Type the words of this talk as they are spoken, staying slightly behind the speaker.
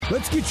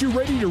Let's get you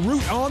ready to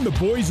root on the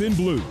boys in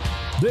blue.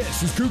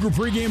 This is Cougar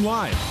Pregame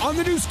Live on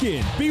the new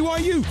skin,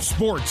 BYU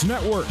Sports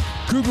Network.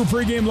 Cougar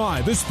Pregame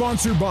Live is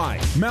sponsored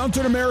by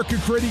Mountain America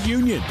Credit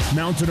Union.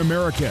 Mountain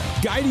America,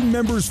 guiding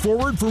members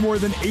forward for more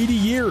than 80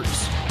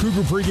 years.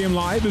 Cougar Pregame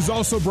Live is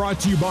also brought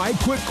to you by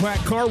Quick Quack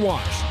Car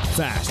Wash.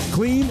 Fast,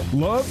 clean,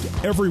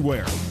 loved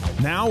everywhere.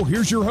 Now,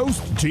 here's your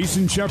host,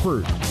 Jason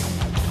Shepard.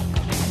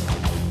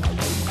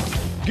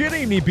 Good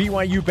evening,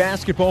 BYU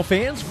basketball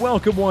fans.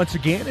 Welcome once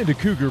again into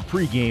Cougar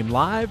Pregame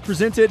Live,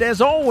 presented as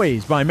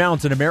always by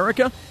Mountain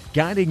America,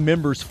 guiding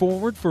members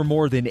forward for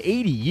more than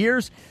 80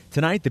 years.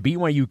 Tonight, the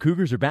BYU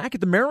Cougars are back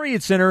at the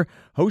Marriott Center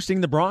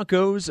hosting the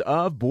Broncos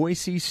of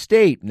Boise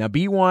State. Now,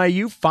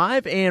 BYU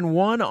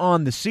 5-1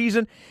 on the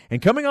season,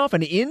 and coming off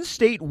an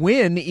in-state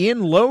win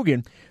in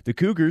Logan, the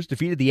Cougars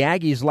defeated the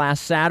Aggies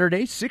last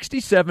Saturday,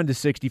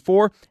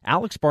 67-64.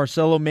 Alex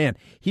Barcelo, man,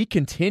 he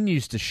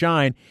continues to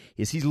shine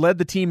as he's led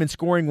the team in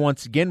scoring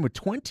once again with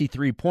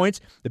 23 points.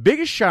 The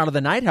biggest shot of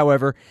the night,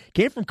 however,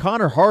 came from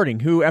Connor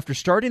Harding, who, after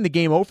starting the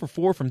game 0 for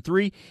 4 from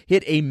 3,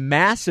 hit a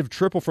massive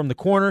triple from the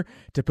corner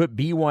to put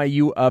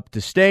BYU up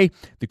to stay.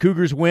 The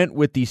Cougars went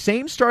with the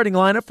same starting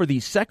lineup for the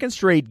second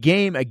straight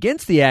game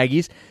against the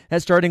Aggies.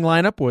 That starting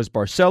lineup was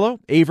Barcelo,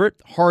 Averett,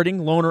 Harding,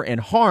 Lohner, and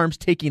Harms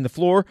taking the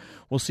floor.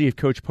 We'll see if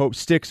Coach Pope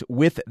sticks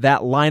with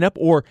that lineup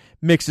or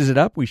mixes it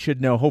up. We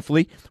should know,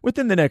 hopefully,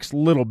 within the next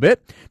little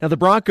bit. Now, the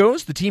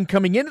Broncos, the team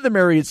coming into the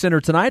Marriott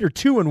Center tonight, are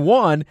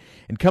 2-1,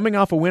 and coming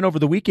off a win over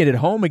the weekend at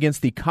home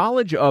against the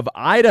College of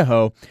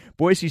Idaho.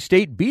 Boise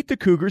State beat the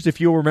Cougars, if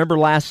you'll remember,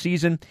 last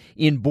season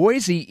in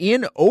Boise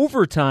in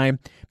overtime.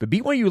 But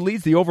BYU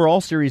leads the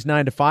overall series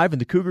 9-5,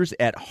 and the Cougars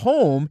at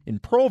home in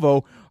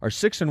Provo are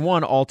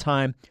 6-1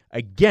 all-time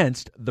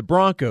against the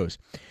Broncos.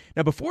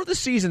 Now, before the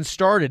season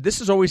started,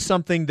 this is always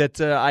something that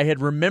I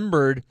had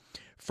remembered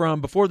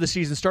from before the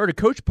season started.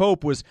 Coach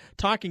Pope was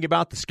talking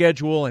about the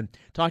schedule and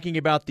talking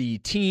about the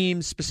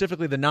teams,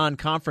 specifically the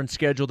non-conference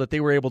schedule that they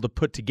were able to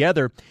put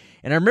together.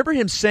 And I remember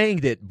him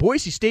saying that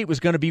Boise State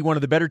was going to be one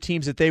of the better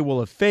teams that they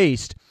will have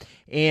faced.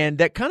 And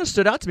that kind of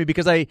stood out to me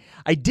because I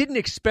didn't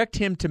expect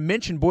him to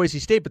mention Boise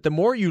State, but the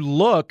more you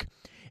look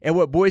at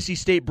what Boise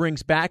State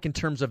brings back in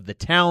terms of the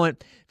talent,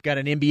 they've got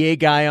an NBA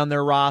guy on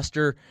their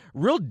roster,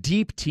 real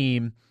deep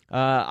team.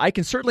 I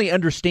can certainly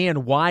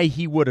understand why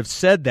he would have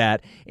said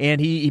that,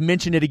 and he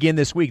mentioned it again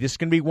this week. This is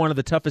going to be one of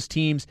the toughest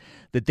teams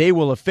that they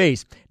will have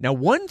faced. Now,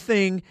 one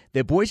thing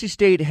that Boise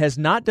State has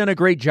not done a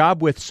great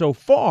job with so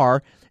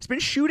far has been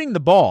shooting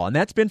the ball, and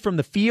that's been from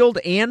the field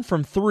and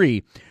from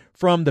three.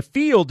 From the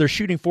field, they're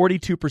shooting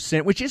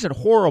 42%, which isn't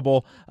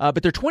horrible,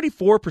 but they're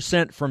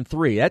 24% from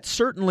three. That's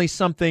certainly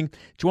something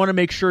that you want to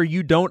make sure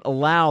you don't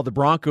allow the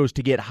Broncos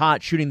to get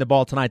hot shooting the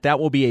ball tonight. That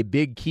will be a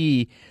big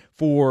key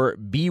for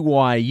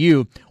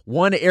BYU.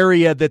 One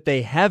area that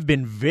they have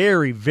been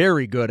very,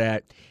 very good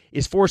at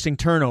is forcing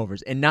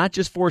turnovers, and not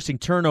just forcing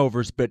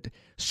turnovers, but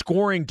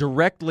scoring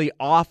directly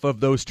off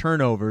of those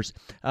turnovers.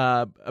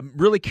 I'm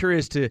really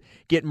curious to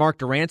get Mark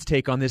Durant's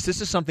take on this.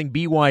 This is something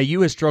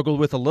BYU has struggled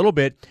with a little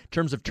bit in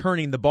terms of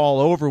turning the ball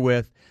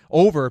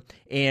over,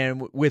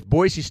 and with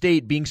Boise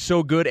State being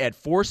so good at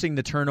forcing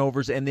the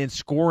turnovers and then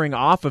scoring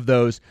off of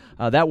those,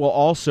 that will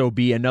also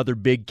be another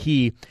big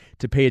key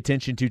to pay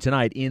attention to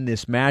tonight in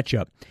this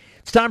matchup.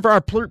 It's time for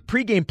our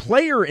pregame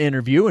player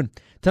interview, and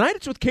tonight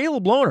it's with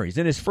Caleb Lohner. He's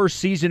in his first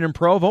season in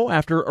Provo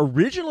after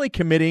originally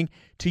committing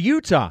to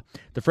Utah.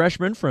 The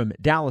freshman from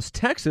Dallas,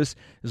 Texas,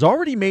 has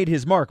already made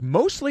his mark,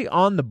 mostly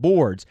on the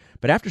boards.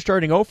 But after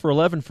starting 0 for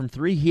 11 from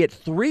 3, he hit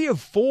 3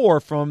 of 4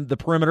 from the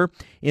perimeter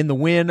in the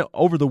win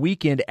over the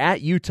weekend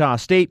at Utah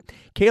State.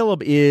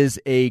 Caleb is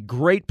a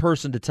great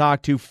person to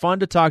talk to, fun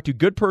to talk to,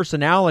 good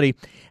personality.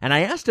 And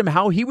I asked him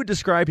how he would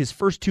describe his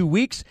first 2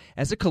 weeks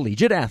as a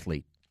collegiate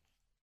athlete.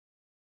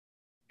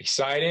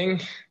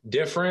 Exciting,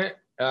 different,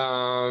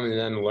 and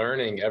then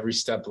learning every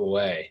step of the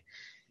way.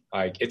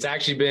 Like, it's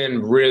actually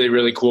been really,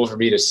 really cool for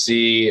me to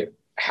see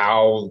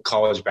how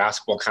college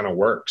basketball kind of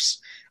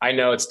works. I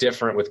know it's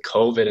different with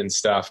COVID and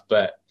stuff,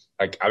 but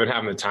like, I've been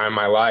having the time of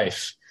my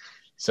life.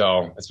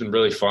 So it's been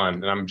really fun,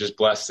 and I'm just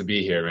blessed to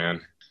be here,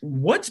 man.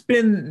 What's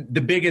been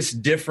the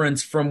biggest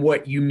difference from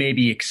what you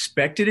maybe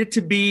expected it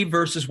to be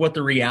versus what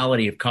the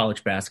reality of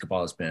college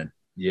basketball has been?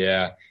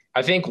 Yeah,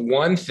 I think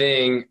one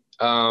thing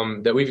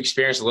that we've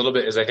experienced a little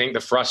bit is, I think,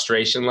 the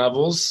frustration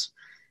levels.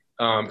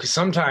 Because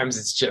sometimes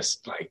it's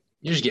just like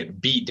you just get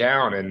beat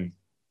down, and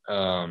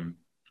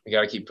you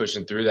got to keep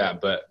pushing through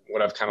that. But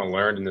what I've kind of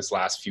learned in this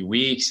last few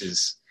weeks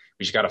is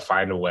we just got to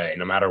find a way,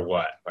 no matter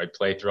what. Like,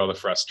 play through all the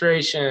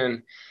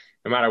frustration,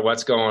 no matter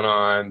what's going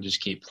on,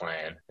 just keep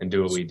playing and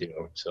do what we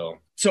do.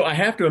 So I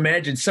have to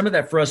imagine some of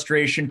that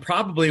frustration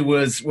probably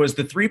was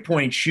the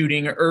three-point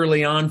shooting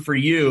early on for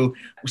you.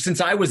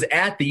 Since I was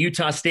at the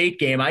Utah State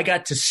game, I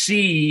got to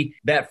see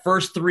that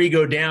first three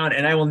go down,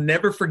 and I will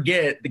never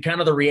forget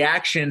the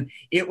reaction.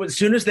 It was, as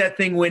soon as that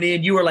thing went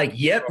in, you were like,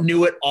 yep,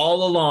 knew it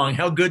all along.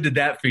 How good did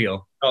that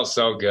feel? Felt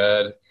so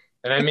good.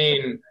 And I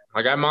mean,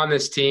 Like, I'm on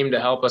this team to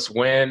help us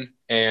win,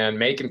 and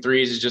making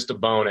threes is just a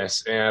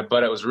bonus.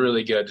 But it was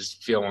really good to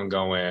feel one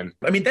go in.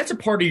 I mean, that's a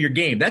part of your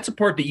game. That's a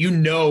part that you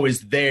know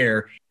is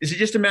there. Is it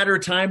just a matter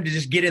of time to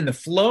just get in the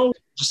flow?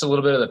 Just a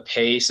little bit of the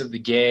pace of the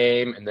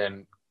game, and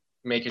then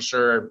making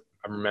sure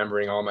I'm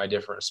remembering all my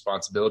different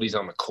responsibilities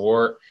on the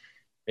court,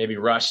 maybe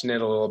rushing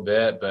it a little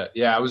bit. But,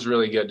 yeah, it was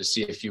really good to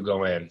see a few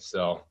go in.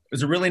 So it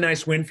was a really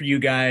nice win for you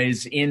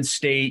guys in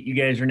state. You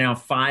guys are now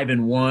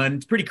 5-1.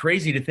 It's pretty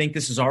crazy to think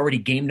this is already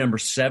game number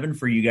 7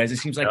 for you guys. It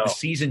seems like the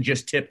season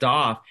just tipped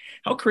off.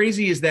 How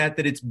crazy is that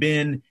it's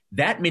been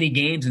that many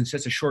games in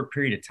such a short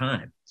period of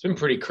time? It's been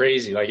pretty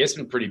crazy. Like, it's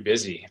been pretty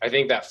busy. I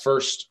think that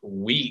first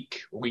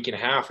week and a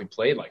half, we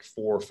played like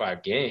 4 or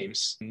 5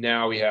 games.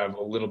 Now we have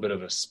a little bit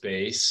of a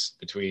space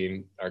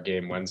between our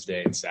game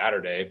Wednesday and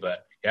Saturday.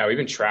 But, yeah, we've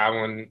been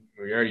traveling.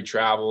 We already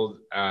traveled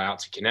out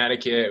to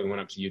Connecticut. We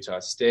went up to Utah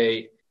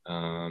State.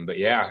 But,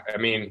 yeah, I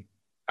mean,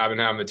 I've been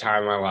having the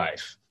time of my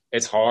life.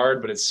 It's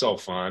hard, but it's so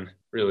fun. It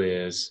really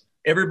is.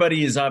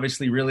 Everybody is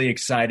obviously really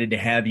excited to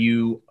have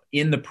you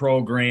in the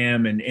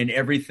program and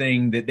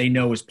everything that they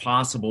know is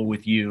possible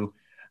with you.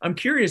 I'm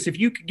curious if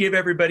you could give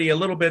everybody a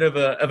little bit of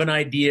an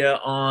idea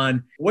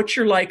on what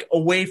you're like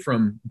away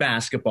from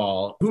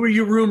basketball. Who are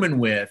you rooming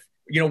with?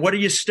 What are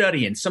you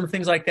studying? Some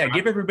things like that.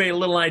 Give everybody a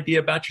little idea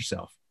about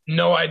yourself.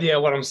 No idea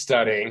what I'm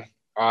studying.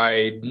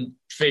 I'm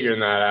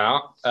figuring that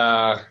out.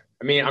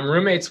 I mean, I'm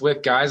roommates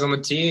with guys on the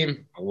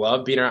team. I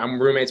love being around.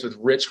 I'm roommates with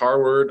Rich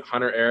Harward,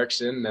 Hunter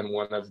Erickson, and then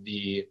one of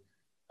the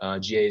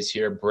GAs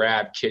here,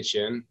 Brad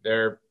Kitchen.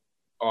 They're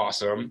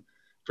awesome,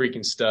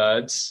 freaking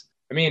studs.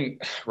 I mean,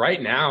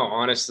 right now,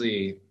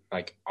 honestly,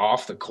 like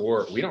off the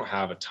court, we don't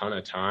have a ton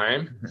of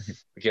time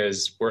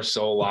because we're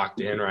so locked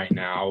in right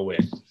now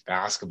with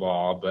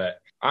basketball. But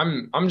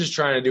I'm just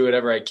trying to do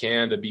whatever I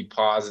can to be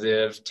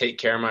positive, take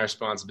care of my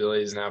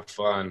responsibilities, and have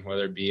fun,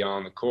 whether it be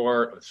on the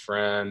court with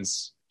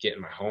friends,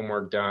 getting my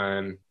homework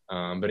done.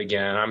 But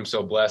again, I'm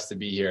so blessed to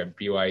be here at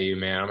BYU,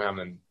 man. I'm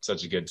having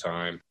such a good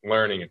time,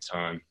 learning a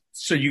ton.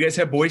 So you guys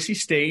have Boise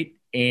State,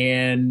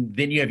 and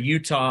then you have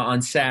Utah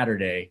on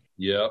Saturday.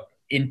 Yep.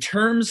 In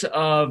terms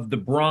of the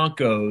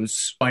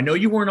Broncos, I know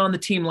you weren't on the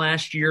team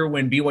last year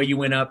when BYU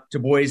went up to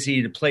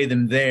Boise to play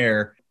them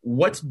there.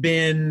 What's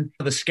been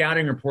the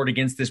scouting report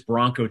against this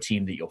Bronco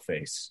team that you'll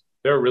face?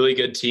 They're a really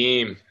good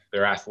team.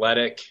 They're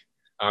athletic.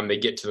 They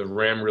get to the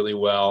rim really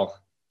well.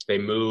 They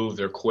move.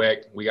 They're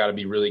quick. We got to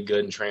be really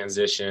good in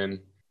transition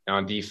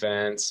on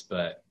defense.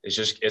 But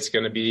it's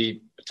going to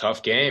be a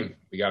tough game.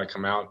 We got to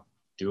come out,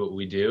 do what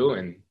we do,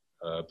 and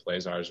play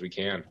as hard as we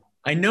can.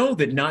 I know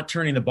that not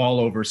turning the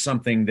ball over is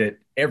something that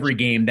every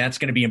game that's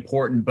going to be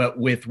important, but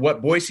with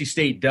what Boise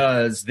State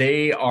does,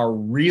 they are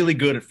really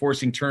good at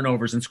forcing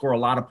turnovers and score a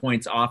lot of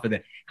points off of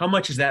it. How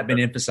much has that been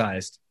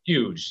emphasized?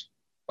 Huge.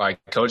 Like,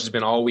 coach has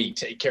been all week,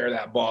 take care of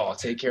that ball.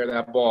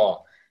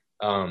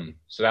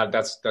 So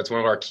that's one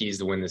of our keys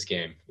to win this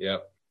game.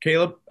 Yep.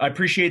 Caleb, I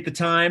appreciate the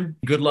time.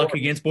 Good luck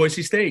against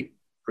Boise State.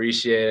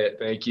 Appreciate it.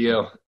 Thank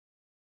you.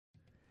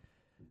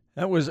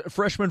 That was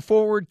freshman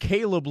forward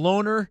Caleb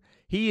Lohner.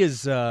 He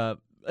is,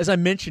 as I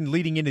mentioned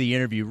leading into the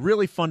interview,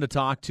 really fun to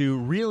talk to,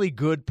 really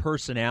good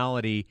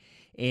personality,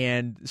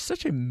 and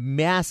such a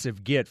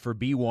massive get for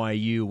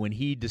BYU when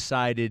he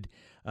decided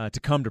to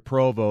come to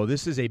Provo.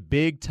 This is a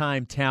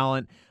big-time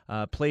talent,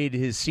 played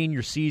his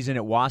senior season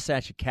at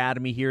Wasatch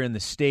Academy here in the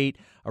state,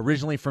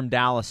 originally from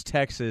Dallas,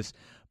 Texas,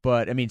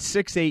 but,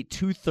 6'8",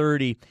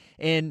 230,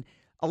 and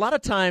a lot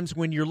of times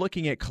when you're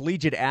looking at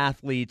collegiate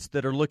athletes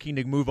that are looking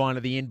to move on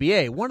to the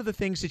NBA, one of the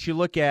things that you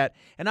look at,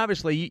 and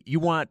obviously you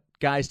want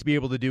guys to be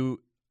able to do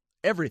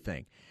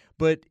everything,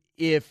 but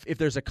if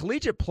there's a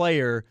collegiate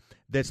player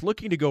that's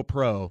looking to go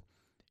pro,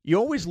 you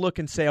always look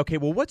and say, okay,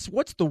 well, what's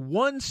the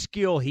one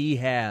skill he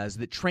has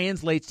that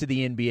translates to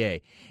the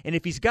NBA? And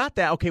if he's got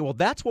that, okay, well,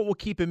 that's what will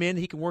keep him in.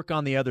 He can work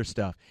on the other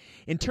stuff.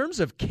 In terms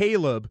of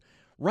Caleb,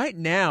 right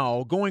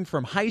now, going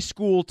from high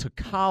school to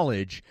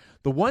college,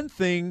 the one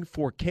thing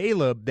for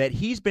Caleb that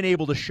he's been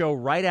able to show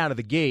right out of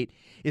the gate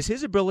is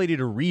his ability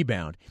to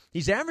rebound.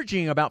 He's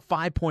averaging about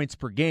 5 points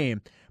per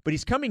game, but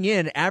he's coming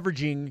in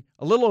averaging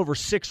a little over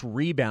 6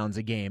 rebounds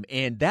a game,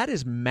 and that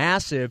is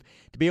massive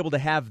to be able to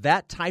have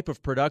that type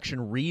of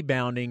production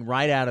rebounding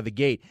right out of the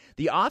gate.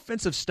 The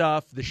offensive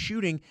stuff, the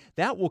shooting,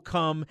 that will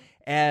come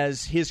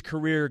as his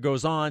career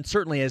goes on,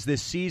 certainly as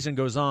this season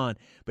goes on,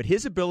 but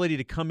his ability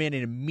to come in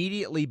and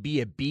immediately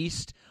be a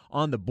beast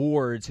on the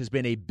boards has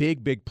been a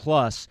big, big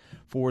plus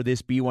for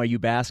this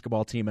BYU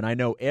basketball team, and I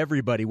know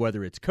everybody,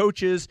 whether it's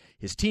coaches,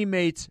 his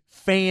teammates,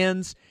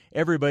 fans,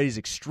 everybody's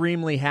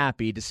extremely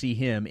happy to see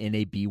him in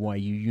a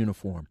BYU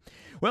uniform.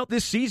 Well,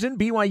 this season,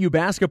 BYU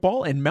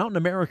basketball and Mountain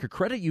America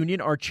Credit Union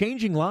are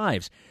changing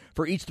lives.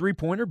 For each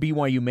three-pointer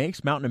BYU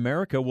makes, Mountain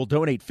America will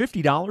donate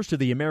 $50 to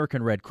the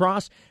American Red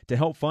Cross to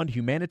help fund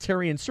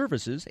humanitarian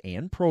services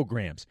and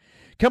programs.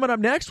 Coming up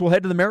next, we'll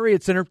head to the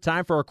Marriott Center.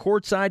 Time for our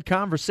courtside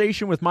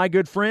conversation with my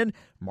good friend,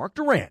 Mark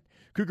Durrant.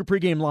 Cougar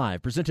Pregame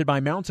Live, presented by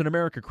Mountain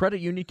America Credit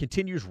Union,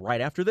 continues right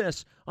after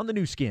this on the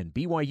new skin,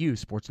 BYU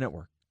Sports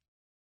Network.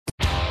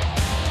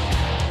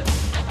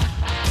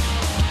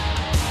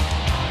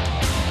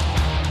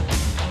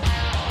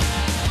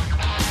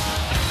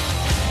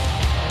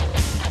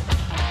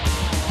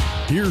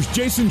 Here's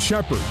Jason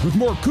Shepard with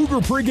more Cougar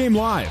Pregame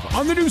Live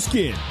on the new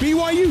skin,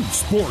 BYU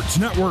Sports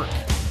Network.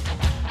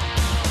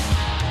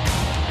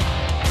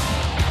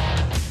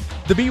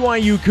 The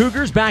BYU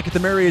Cougars back at the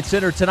Marriott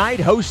Center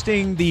tonight,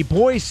 hosting the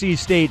Boise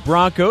State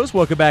Broncos.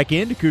 Welcome back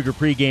into Cougar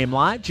Pregame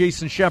Live.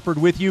 Jason Shepard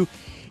with you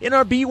in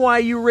our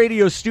BYU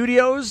radio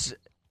studios.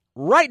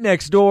 Right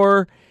next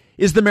door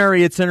is the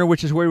Marriott Center,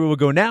 which is where we will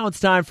go now.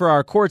 It's time for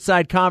our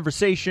courtside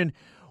conversation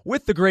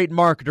with the great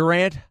Mark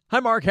Durrant.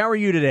 Hi, Mark. How are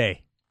you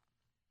today?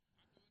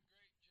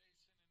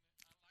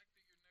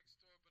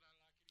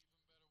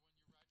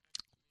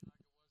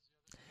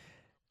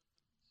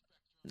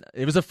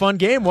 It was a fun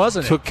game,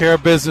 wasn't it? Took care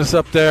of business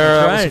up there.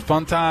 That's right. It was a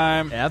fun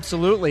time.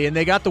 Absolutely, and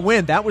they got the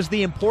win. That was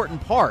the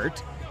important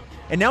part.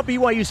 And now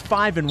BYU's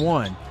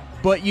 5-1.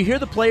 But you hear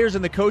the players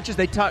and the coaches,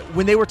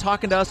 when they were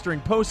talking to us during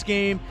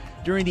postgame,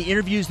 during the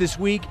interviews this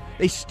week,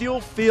 they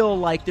still feel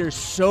like there's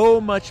so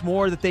much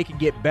more that they can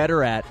get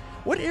better at.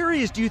 What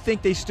areas do you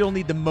think they still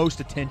need the most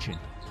attention?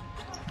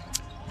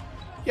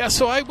 Yeah,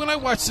 so when I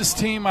watch this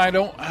team, I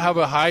don't have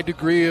a high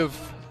degree of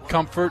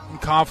comfort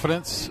and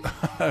confidence,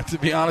 to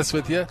be honest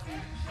with you.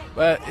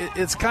 But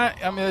it's kind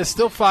of, it's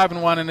still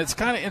 5-1, and it's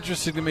kind of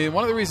interesting to me.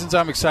 One of the reasons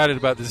I'm excited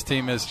about this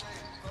team is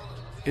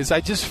I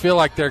just feel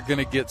like they're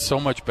going to get so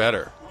much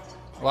better.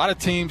 A lot of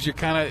teams,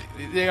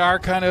 they are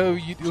kind of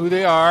who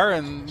they are,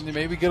 and they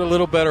maybe get a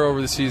little better over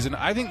the season.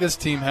 I think this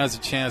team has a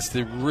chance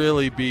to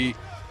really be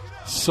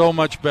so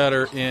much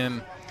better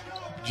in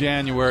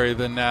January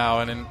than now,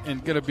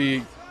 and going to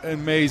be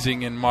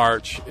amazing in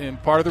March.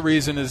 And part of the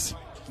reason is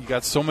you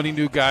got so many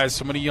new guys,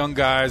 so many young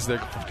guys. They're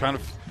trying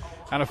to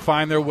kind of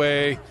find their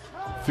way,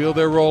 feel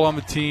their role on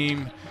the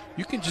team.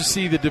 You can just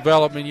see the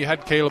development. You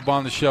had Caleb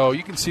on the show.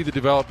 You can see the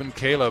development in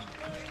Caleb,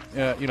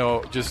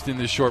 just in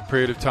this short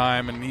period of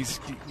time. And he's,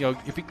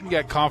 if he can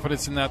get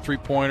confidence in that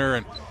three-pointer,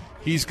 and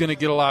he's going to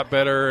get a lot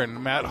better.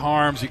 And Matt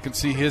Harms, you can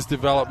see his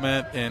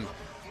development. And,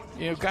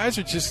 guys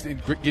are just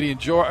getting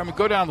joy.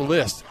 Go down the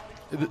list.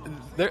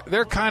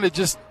 They're kind of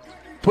just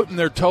putting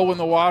their toe in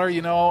the water,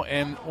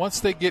 and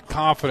once they get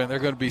confident, they're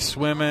going to be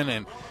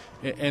swimming,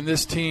 and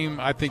this team,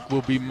 I think,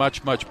 will be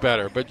much, much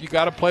better. But you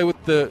got to play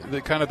with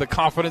the kind of the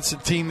confidence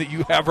and team that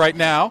you have right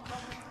now,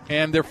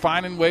 and they're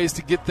finding ways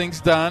to get things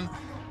done.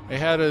 They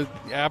had an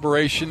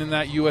aberration in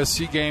that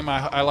USC game,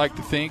 I like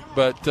to think,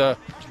 but the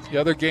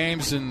other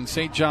games in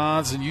St.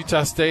 John's and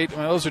Utah State,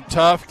 those are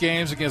tough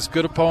games against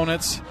good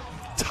opponents,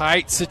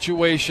 tight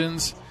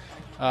situations.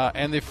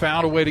 And they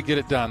found a way to get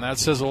it done. That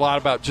says a lot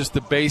about just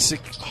the basic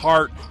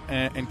heart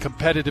and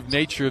competitive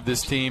nature of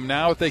this team.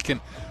 Now if they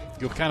can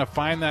kind of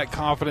find that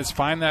confidence,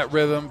 find that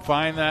rhythm,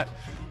 find that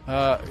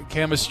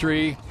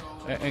chemistry,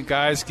 and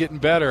guys getting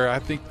better, I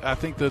think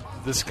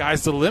the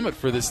sky's the limit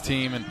for this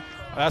team. And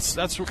that's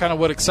kind of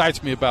what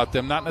excites me about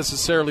them. Not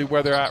necessarily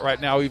where they're at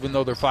right now, even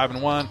though they're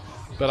 5-1,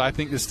 but I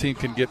think this team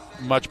can get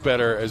much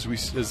better as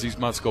these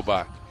months go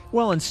by.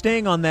 Well, and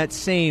staying on that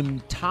same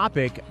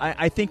topic,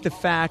 I think the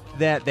fact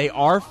that they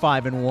are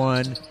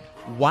 5-1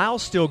 while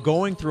still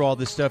going through all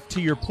this stuff,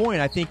 to your point,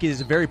 I think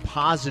is a very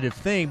positive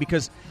thing,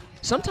 because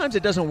sometimes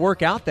it doesn't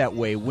work out that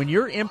way. When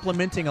you're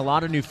implementing a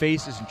lot of new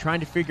faces and trying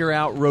to figure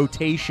out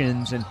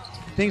rotations and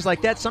things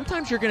like that,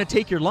 sometimes you're going to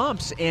take your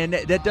lumps, and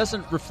that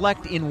doesn't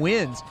reflect in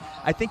wins.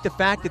 I think the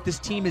fact that this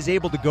team is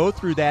able to go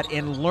through that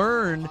and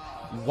learn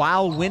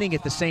while winning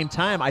at the same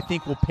time, I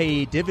think will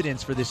pay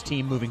dividends for this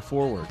team moving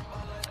forward.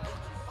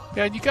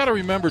 Yeah, and you got to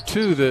remember,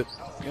 too, that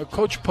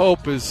Coach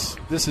Pope this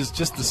is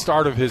just the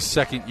start of his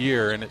second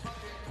year. And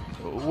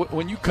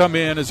when you come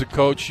in as a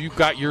coach, you've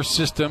got your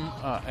system,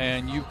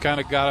 and you kind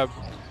of got to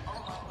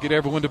get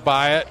everyone to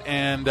buy it.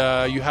 And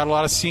you had a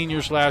lot of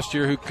seniors last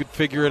year who could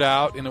figure it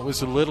out, and it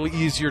was a little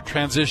easier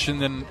transition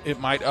than it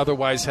might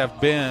otherwise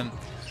have been.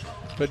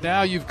 But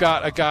now you've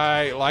got a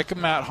guy like a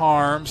Matt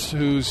Harms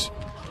who's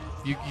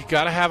you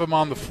got to have him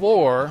on the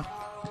floor,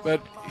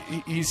 but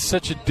he's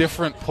such a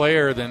different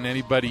player than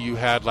anybody you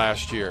had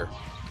last year.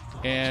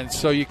 And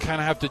so you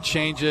kind of have to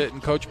change it.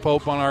 And Coach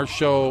Pope on our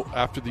show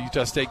after the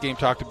Utah State game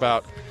talked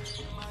about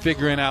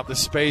figuring out the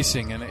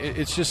spacing. And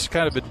it's just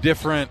kind of a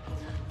different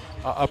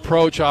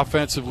approach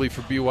offensively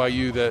for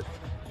BYU that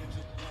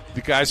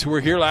the guys who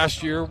were here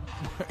last year,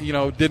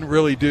 didn't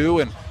really do.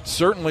 And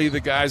certainly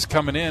the guys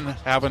coming in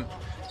haven't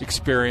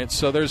experienced.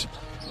 So there's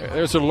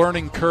a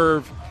learning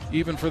curve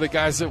even for the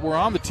guys that were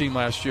on the team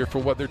last year for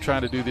what they're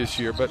trying to do this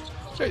year. But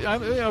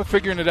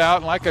figuring it out,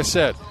 and like I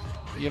said,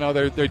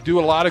 they do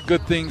a lot of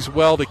good things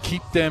well to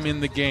keep them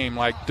in the game.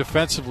 Like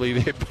defensively,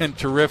 they've been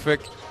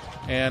terrific,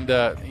 and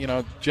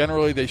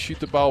generally they shoot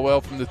the ball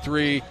well from the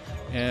three,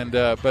 and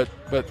but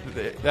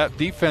that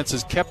defense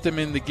has kept them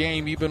in the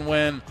game even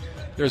when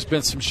there's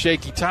been some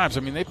shaky times.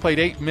 They played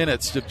 8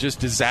 minutes of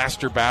just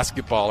disaster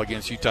basketball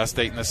against Utah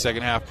State in the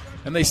second half,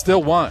 and they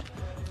still won.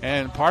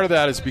 And part of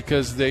that is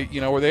because they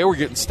were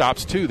getting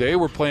stops too. They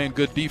were playing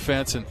good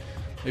defense, and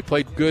they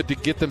played good to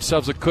get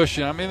themselves a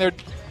cushion.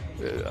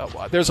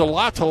 There's a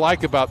lot to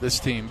like about this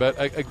team, but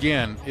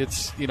again,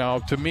 it's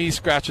to me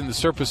scratching the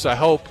surface. I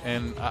hope,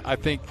 and I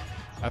think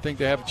I think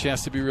they have a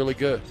chance to be really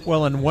good.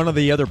 Well, and one of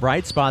the other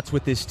bright spots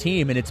with this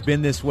team, and it's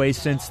been this way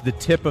since the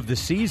tip of the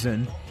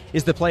season,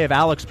 is the play of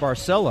Alex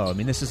Barcelo. I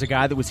mean, this is a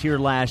guy that was here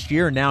last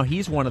year, and now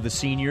he's one of the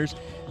seniors.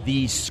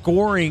 The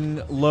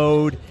scoring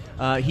load,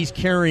 he's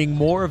carrying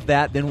more of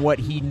that than what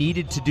he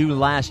needed to do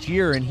last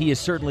year, and he has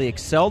certainly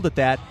excelled at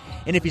that.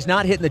 And if he's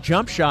not hitting the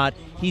jump shot,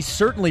 he's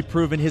certainly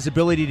proven his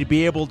ability to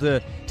be able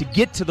to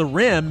get to the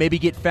rim, maybe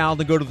get fouled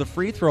and go to the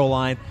free throw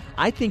line.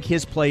 I think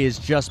his play has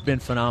just been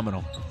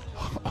phenomenal.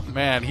 Oh,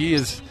 man,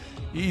 he's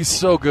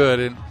so good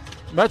and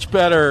much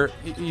better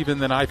even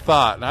than I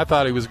thought. And I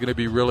thought he was going to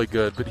be really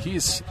good, but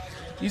he's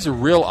a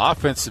real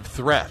offensive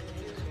threat.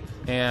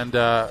 And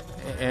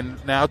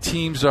now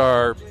teams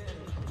are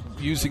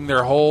using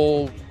their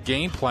whole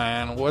game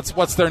plan.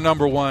 What's their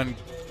number one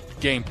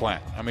game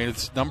plan? I mean,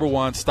 it's number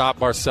one, stop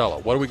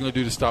Barcelo. What are we going to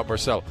do to stop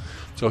Barcelo?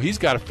 So he's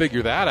got to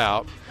figure that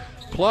out.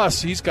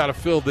 Plus, he's got to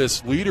fill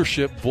this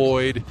leadership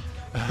void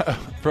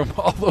from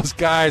all those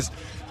guys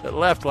that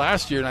left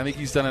last year, and I think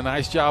he's done a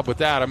nice job with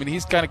that. I mean,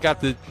 he's kind of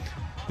got the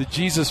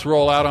Jesus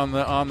roll out on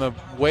the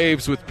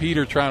waves with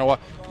Peter trying to walk.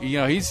 You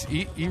know,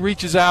 he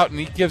reaches out and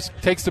he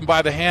takes them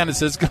by the hand and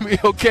says it's going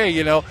to be okay,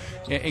 you know,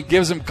 and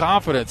gives them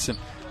confidence.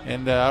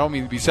 And I don't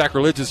mean to be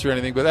sacrilegious or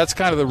anything, but that's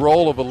kind of the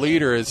role of a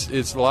leader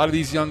is a lot of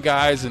these young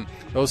guys and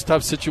those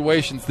tough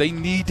situations, they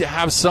need to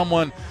have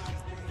someone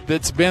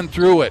that's been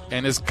through it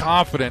and is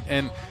confident.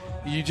 And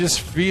you just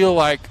feel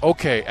like,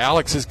 okay,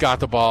 Alex has got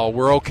the ball.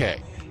 We're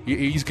okay.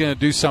 He's going to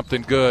do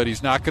something good.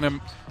 He's not going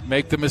to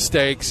make the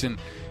mistakes, and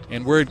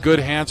we're in good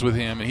hands with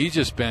him. And he's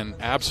just been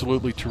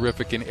absolutely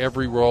terrific in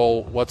every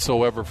role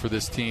whatsoever for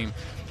this team.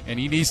 And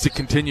he needs to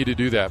continue to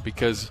do that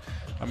because,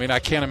 I mean, I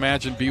can't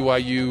imagine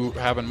BYU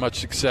having much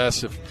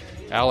success if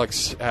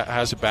Alex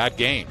has a bad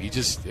game.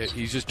 He's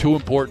just too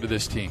important to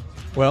this team.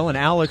 Well, and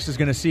Alex is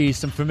going to see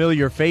some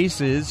familiar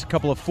faces, a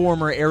couple of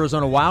former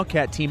Arizona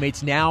Wildcat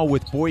teammates now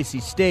with Boise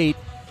State.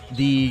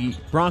 The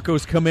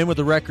Broncos come in with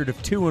a record of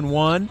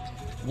 2-1.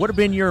 What have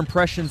been your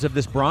impressions of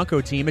this Bronco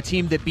team, a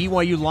team that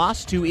BYU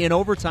lost to in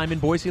overtime in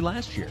Boise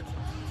last year?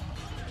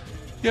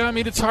 Yeah, I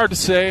mean, it's hard to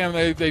say. I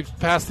mean, they've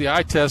passed the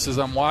eye test as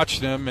I'm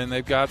watching them, and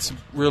they've got some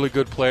really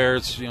good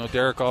players. You know,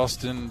 Derek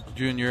Alston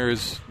Jr.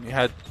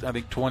 had, I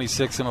think,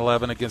 26 and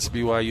 11 against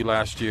BYU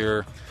last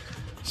year.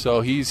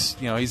 So he's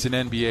an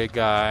NBA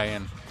guy,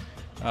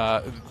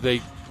 and they,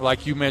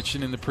 like you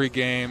mentioned in the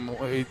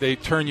pregame, they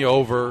turn you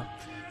over,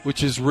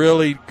 which is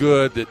really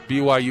good that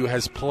BYU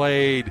has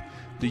played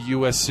the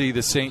USC,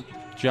 the St.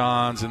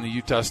 John's, and the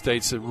Utah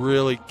States that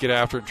really get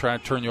after it and try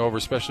and turn you over,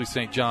 especially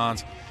St.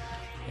 John's,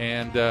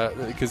 and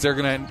because they're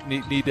going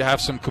to need to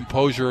have some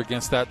composure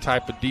against that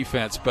type of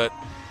defense. But,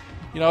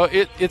 you know,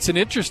 it's an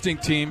interesting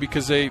team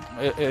because they,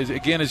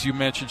 again, as you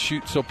mentioned,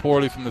 shoot so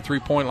poorly from the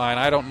three-point line.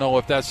 I don't know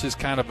if that's just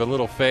kind of a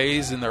little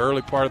phase in the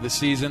early part of the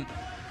season,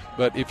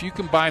 but if you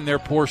combine their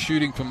poor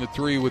shooting from the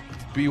three with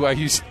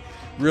BYU's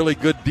really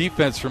good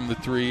defense from the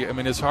three, I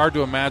mean, it's hard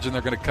to imagine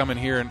they're going to come in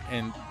here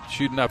and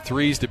shoot enough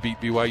threes to beat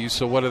BYU.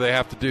 So what do they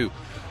have to do?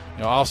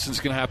 You know, Austin's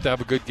going to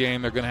have a good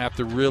game. They're going to have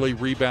to really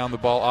rebound the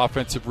ball,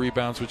 offensive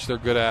rebounds, which they're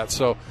good at.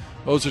 So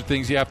those are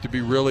things you have to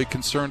be really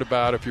concerned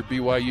about if you're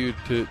BYU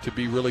to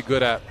be really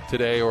good at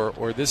today,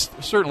 or this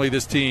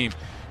team.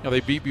 You know, they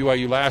beat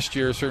BYU last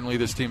year. Certainly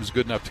this team is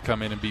good enough to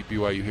come in and beat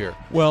BYU here.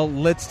 Well,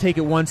 let's take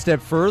it one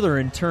step further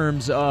in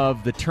terms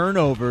of the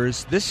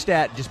turnovers. This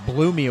stat just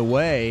blew me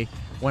away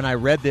when I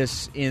read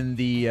this in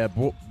the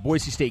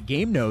Boise State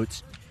game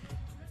notes.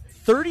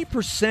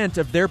 30%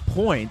 of their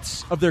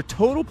points, of their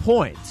total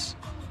points,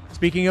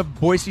 speaking of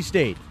Boise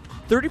State,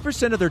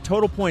 30% of their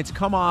total points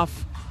come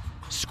off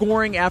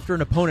scoring after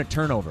an opponent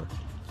turnover.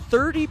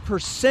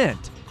 30%.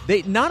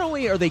 They not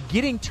only are they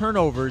getting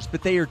turnovers,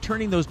 but they are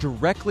turning those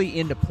directly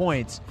into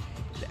points.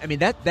 I mean,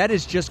 that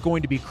is just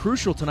going to be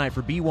crucial tonight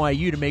for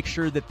BYU to make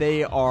sure that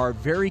they are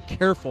very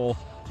careful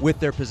with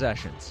their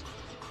possessions.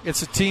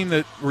 It's a team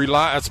that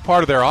that's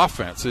part of their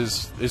offense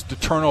is to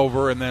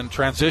turnover and then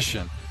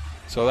transition.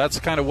 So that's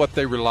kind of what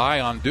they rely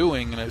on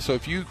doing. And so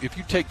if you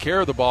take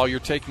care of the ball,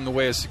 you're taking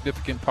away a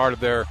significant part of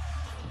their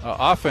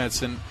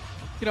offense. And,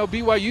 you know,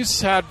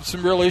 BYU's had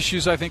some real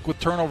issues, I think,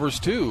 with turnovers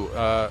too.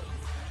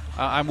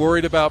 I'm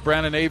worried about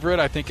Brandon Averett.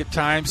 I think at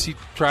times he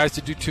tries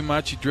to do too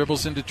much. He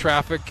dribbles into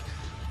traffic.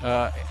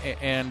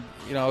 And,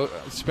 you know,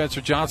 Spencer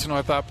Johnson, who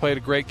I thought played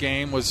a great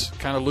game, was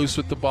kind of loose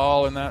with the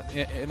ball in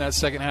that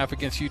second half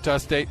against Utah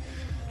State.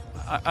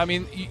 I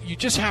mean, you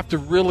just have to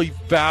really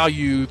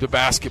value the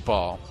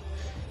basketball.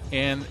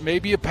 And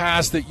maybe a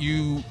pass that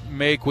you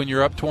make when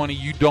you're up 20,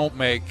 you don't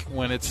make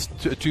when it's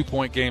a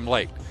 2-point game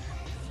late.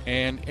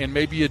 And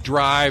maybe a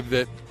drive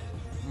that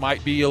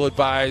might be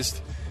ill-advised,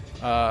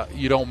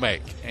 you don't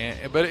make.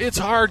 But it's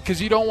hard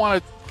because you don't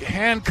want to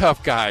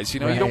handcuff guys.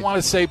 You know, right. You don't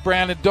want to say,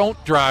 Brandon, don't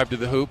drive to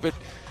the hoop.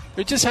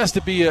 It just has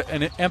to be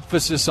an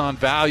emphasis on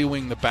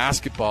valuing the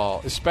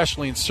basketball,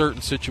 especially in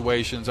certain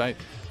situations. I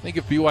think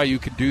if BYU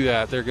can do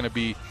that, they're going to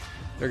be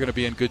they're going to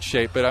be in good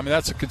shape. But, I mean,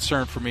 that's a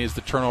concern for me is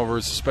the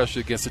turnovers,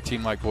 especially against a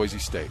team like Boise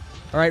State.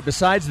 All right,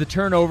 besides the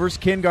turnovers,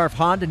 Ken Garff,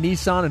 Honda,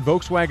 Nissan, and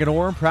Volkswagen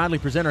Orem proudly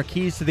present our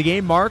keys to the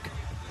game. Mark,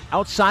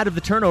 outside of the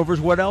turnovers,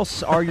 what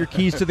else are your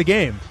keys to the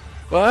game?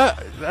 Well,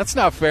 that's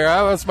not fair.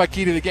 That's my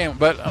key to the game.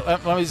 But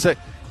let me say,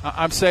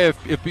 I'm saying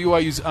if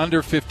BYU's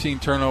under 15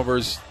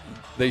 turnovers,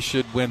 they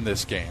should win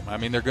this game. I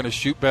mean, they're going to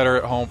shoot better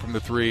at home from the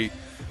three.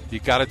 You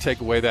got to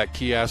take away that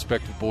key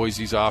aspect of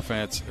Boise's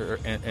offense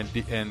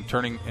and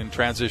turning in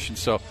transition.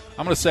 So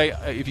I'm going to say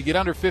if you get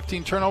under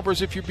 15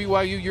 turnovers, if you're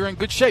BYU, you're in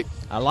good shape.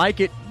 I like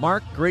it.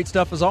 Mark, great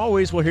stuff as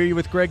always. We'll hear you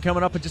with Greg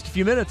coming up in just a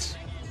few minutes.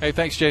 Hey,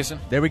 thanks, Jason.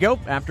 There we go.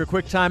 After a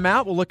quick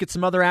timeout, we'll look at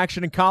some other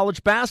action in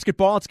college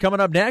basketball. It's coming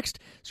up next.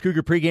 It's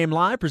Cougar Pregame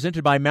Live,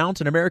 presented by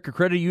Mountain America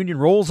Credit Union,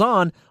 rolls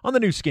on the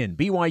new skin,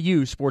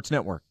 BYU Sports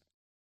Network.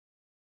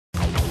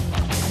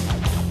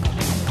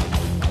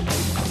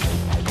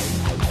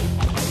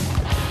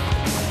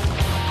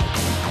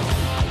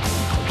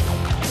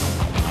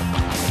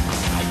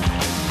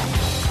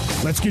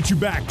 Let's get you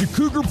back to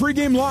Cougar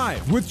Pregame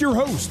Live with your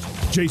host,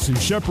 Jason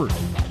Shepard.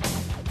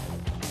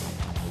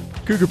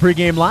 Cougar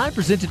Pregame Live,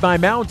 presented by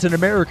Mountain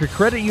America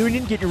Credit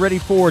Union. Getting you ready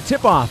for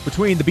tip-off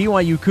between the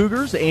BYU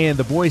Cougars and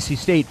the Boise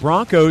State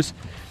Broncos.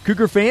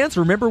 Cougar fans,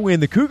 remember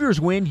when the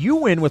Cougars win, you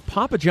win with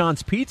Papa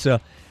John's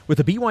Pizza. With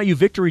a BYU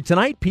victory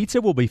tonight,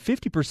 pizza will be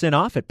 50%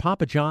 off at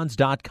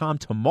papajohns.com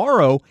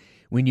tomorrow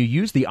when you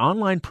use the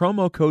online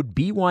promo code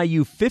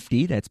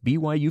BYU50, that's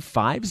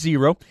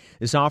BYU50.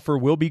 This offer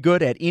will be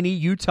good at any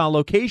Utah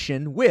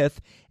location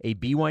with a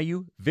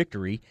BYU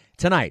victory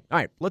tonight. All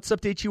right, let's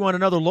update you on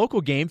another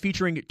local game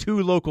featuring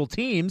two local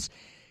teams.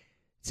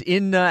 It's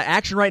in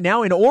action right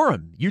now in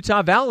Orem.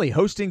 Utah Valley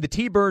hosting the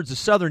T-Birds of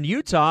Southern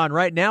Utah, and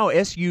right now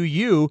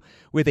SUU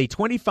with a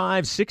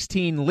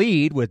 25-16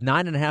 lead with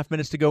 9.5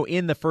 minutes to go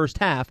in the first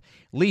half,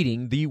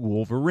 leading the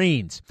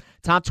Wolverines.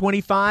 Top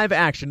 25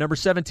 action. Number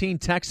 17,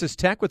 Texas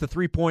Tech with a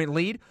 3-point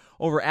lead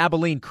over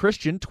Abilene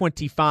Christian,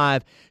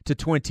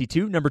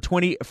 25-22. Number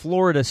 20,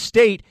 Florida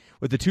State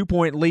with a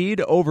 2-point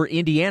lead over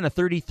Indiana,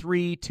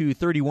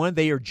 33-31.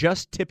 They are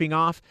just tipping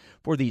off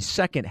for the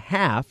second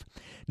half.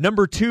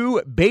 Number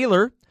 2,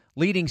 Baylor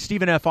leading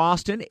Stephen F.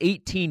 Austin,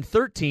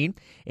 18-13.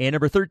 And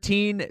number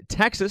 13,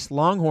 Texas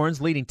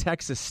Longhorns leading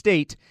Texas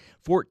State,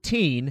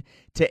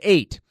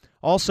 14-8.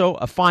 Also,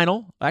 a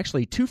final,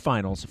 actually two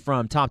finals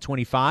from top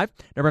 25.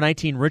 Number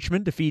 19,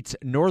 Richmond defeats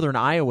Northern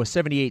Iowa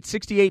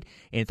 78-68,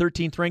 and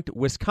 13th ranked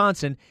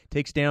Wisconsin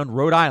takes down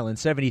Rhode Island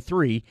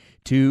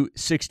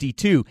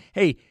 73-62.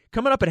 Hey,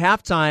 coming up at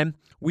halftime,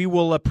 we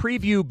will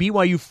preview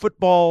BYU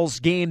football's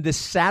game this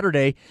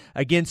Saturday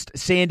against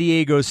San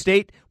Diego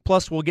State.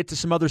 Plus, we'll get to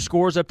some other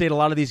scores, update a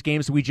lot of these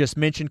games we just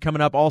mentioned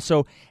coming up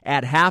also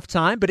at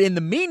halftime. But in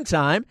the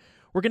meantime,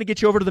 we're going to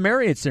get you over to the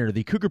Marriott Center.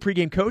 The Cougar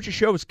Pregame Coaches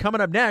Show is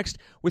coming up next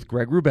with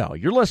Greg Wrubell.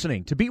 You're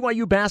listening to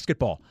BYU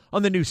Basketball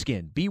on the new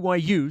skin,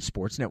 BYU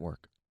Sports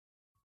Network.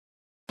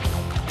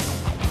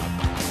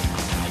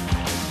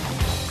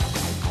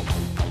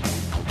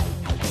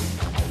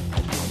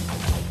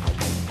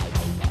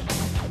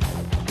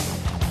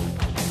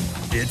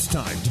 It's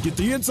time to get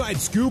the inside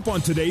scoop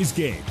on today's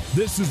game.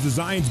 This is the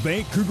Zions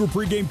Bank Cougar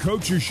Pregame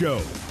Coaches Show.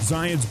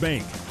 Zions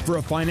Bank. For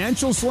a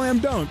financial slam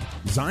dunk,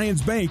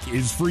 Zions Bank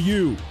is for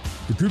you.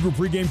 The Cougar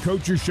Pregame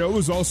Coaches Show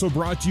is also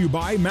brought to you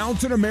by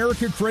Mountain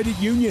America Credit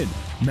Union.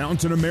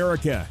 Mountain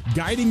America,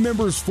 guiding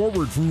members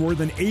forward for more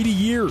than 80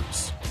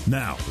 years.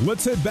 Now,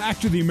 let's head back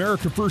to the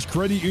America First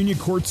Credit Union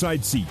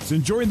courtside seats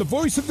and join the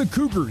voice of the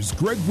Cougars,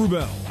 Greg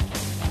Wrubell.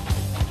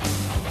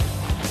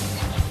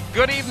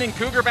 Good evening,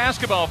 Cougar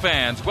basketball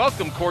fans.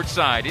 Welcome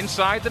courtside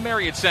inside the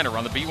Marriott Center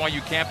on the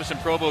BYU campus in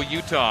Provo,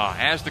 Utah,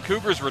 as the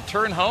Cougars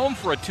return home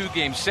for a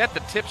two-game set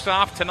that tips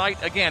off tonight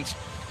against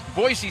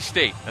Boise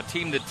State, a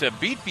team that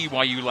beat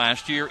BYU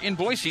last year in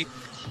Boise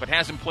but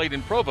hasn't played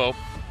in Provo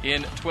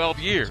in 12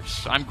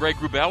 years. I'm Greg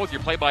Wrubell with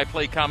your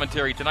play-by-play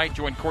commentary tonight,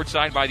 joined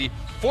courtside by the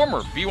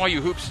former BYU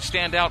Hoops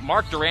standout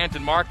Mark Durant.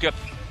 And Mark, there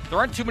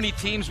aren't too many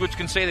teams which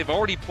can say they've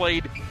already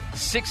played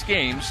 6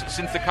 games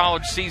since the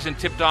college season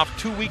tipped off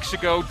 2 weeks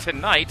ago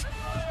tonight.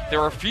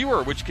 There are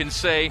fewer which can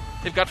say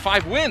they've got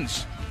 5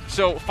 wins.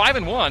 So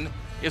 5-1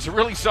 is a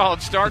really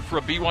solid start for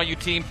a BYU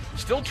team.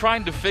 Still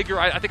trying to figure,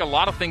 I think, a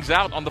lot of things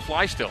out on the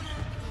fly still.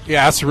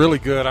 Yeah, that's really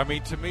good. I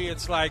mean, to me,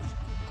 it's like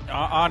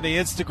on the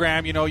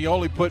Instagram, you know, you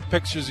only put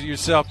pictures of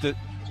yourself that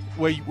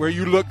where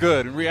you look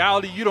good. In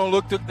reality, you don't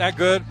look that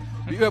good.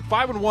 You have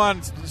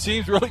 5-1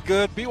 seems really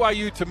good.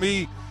 BYU, to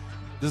me,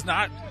 does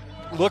not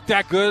look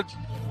that good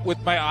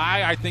with my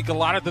eye. I think a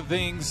lot of the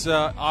things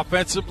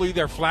offensively,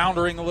 they're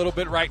floundering a little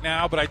bit right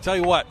now. But I tell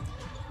you what,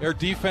 their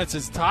defense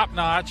is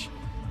top-notch.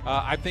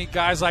 I think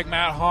guys like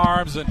Matt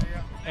Harms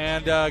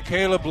and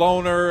Caleb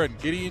Lohner and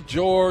Gideon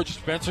George,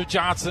 Spencer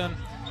Johnson,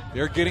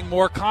 they're getting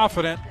more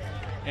confident.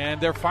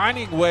 And they're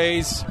finding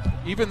ways,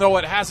 even though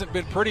it hasn't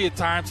been pretty at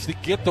times, to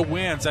get the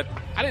wins. I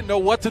didn't know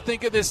what to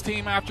think of this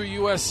team after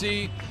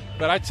USC,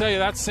 but I tell you,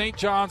 that St.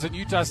 John's and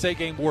Utah State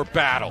game were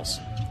battles.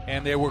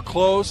 And they were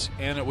close,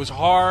 and it was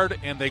hard,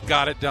 and they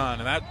got it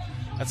done. And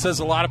that says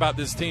a lot about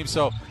this team.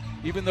 So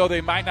even though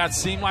they might not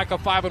seem like a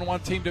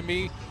 5-1 team to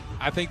me,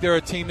 I think they're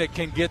a team that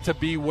can get to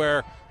be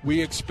where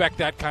we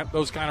expect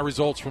those kind of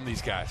results from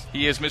these guys.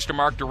 He is Mr.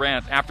 Mark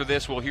Durrant. After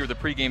this, we'll hear the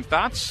pregame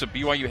thoughts of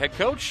BYU head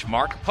coach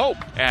Mark Pope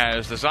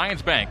as the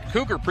Zions Bank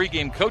Cougar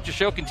pregame coaches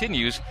show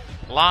continues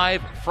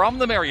live from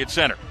the Marriott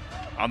Center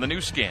on the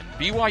new skin,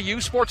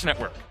 BYU Sports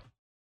Network.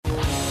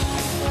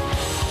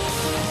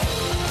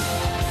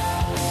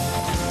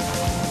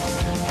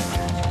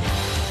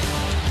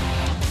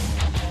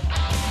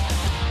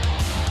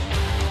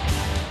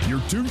 You're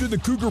tuned to the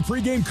Cougar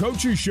Pregame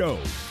Coaches Show.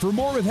 For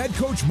more with head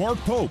coach Mark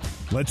Pope,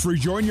 let's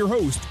rejoin your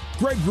host,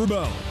 Greg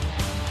Wrubell.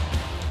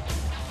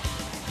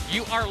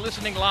 You are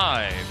listening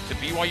live to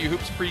BYU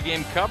Hoops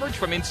pregame coverage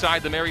from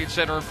inside the Marriott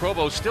Center in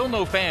Provo. Still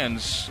no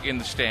fans in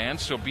the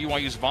stands, so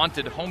BYU's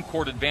vaunted home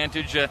court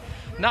advantage,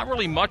 not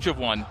really much of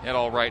one at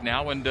all right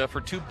now. And for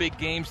two big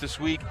games this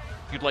week,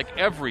 you'd like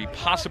every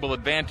possible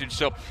advantage.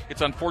 So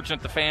it's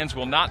unfortunate the fans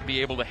will not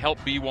be able to help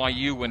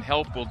BYU, and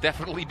help will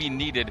definitely be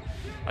needed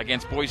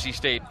against Boise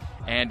State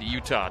and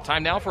Utah.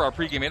 Time now for our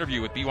pregame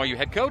interview with BYU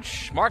head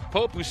coach Mark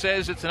Pope, who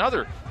says it's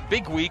another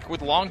big week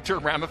with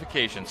long-term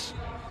ramifications.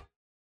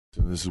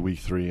 So this is week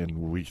 3,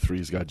 and week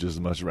 3's got just as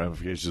much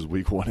ramifications as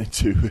week 1 and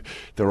 2.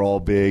 They're all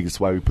big.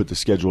 That's why we put the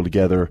schedule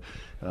together.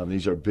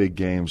 These are big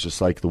games, just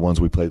like the ones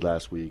we played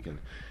last week, and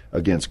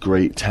against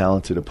great,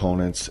 talented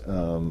opponents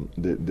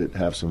that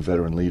have some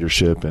veteran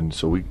leadership. And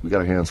so we got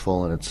our hands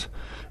full, and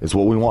it's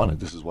what we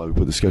wanted. This is why we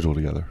put the schedule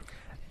together.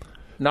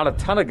 Not a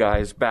ton of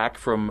guys back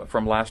from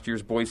last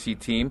year's Boise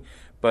team,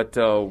 but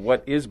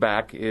what is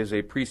back is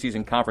a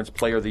preseason conference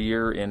player of the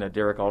year in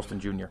Derek Alston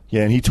Jr.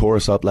 Yeah, and he tore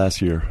us up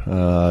last year.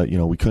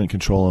 We couldn't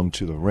control him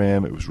to the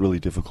rim. It was really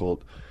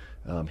difficult.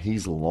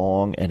 He's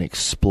long and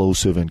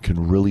explosive and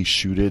can really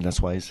shoot it. And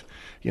that's why he's,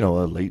 a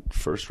late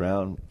first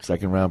round,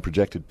 second round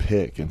projected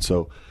pick. And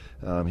so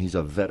he's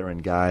a veteran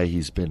guy.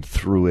 He's been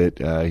through it.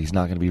 He's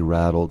not going to be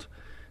rattled.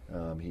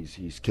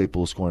 He's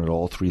capable of scoring at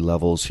all 3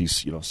 levels. He's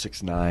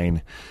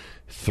 6'9",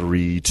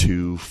 3,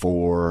 2,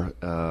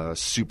 4,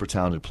 super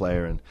talented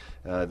player, and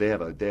they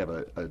have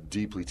a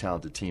deeply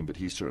talented team. But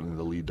he's certainly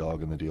the lead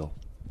dog in the deal.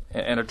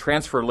 And a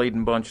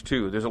transfer-laden bunch,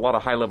 too. There's a lot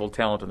of high-level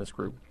talent in this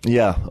group.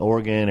 Yeah,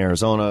 Oregon,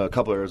 Arizona, a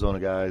couple of Arizona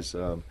guys.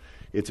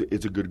 It's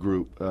a good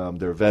group.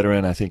 They're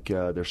veteran. I think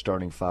they're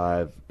starting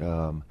 5.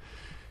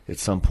 At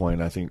some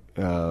point, I think,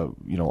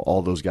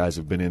 all those guys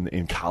have been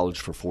in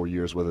college for 4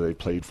 years, whether they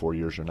played 4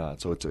 years or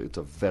not. So it's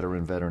a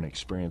veteran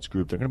experienced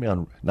group. They're going to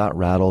be not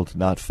rattled,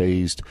 not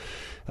phased,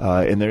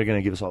 and they're going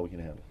to give us all we can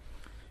handle.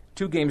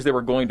 2 games they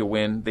were going to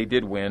win, they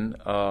did win.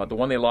 The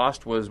one they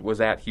lost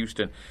was at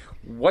Houston.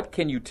 What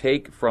can you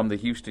take from the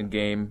Houston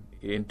game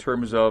in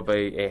terms of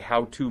a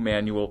how-to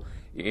manual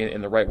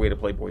in the right way to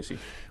play Boise?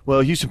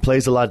 Well, Houston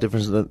plays a lot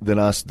different than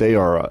us. They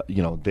are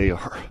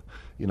 6'7"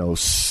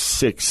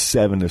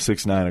 to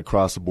 6'9"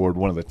 across the board,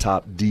 one of the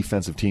top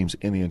defensive teams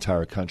in the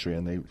entire country,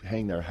 and they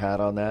hang their hat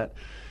on that.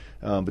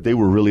 But they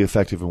were really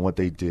effective in what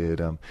they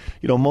did.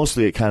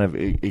 Mostly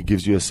it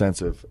gives you a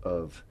sense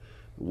of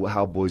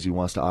how Boise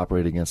wants to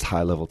operate against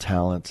high-level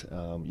talent.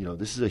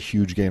 This is a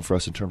huge game for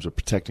us in terms of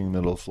protecting the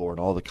middle of the floor, and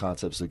all the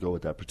concepts that go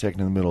with that.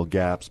 Protecting the middle,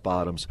 gaps,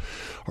 bottoms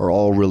are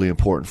all really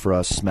important for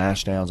us.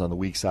 Smash downs on the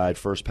weak side,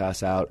 first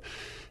pass out.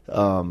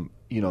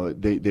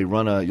 They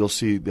run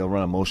they'll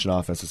run a motion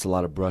offense. It's a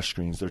lot of brush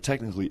screens. They're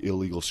technically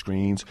illegal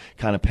screens,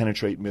 kind of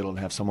penetrate middle and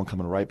have someone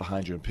coming right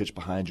behind you and pitch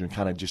behind you, and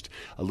kind of just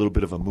a little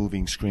bit of a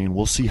moving screen.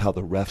 We'll see how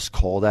the refs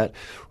call that.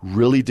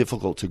 Really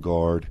difficult to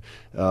guard.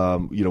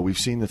 We've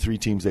seen the 3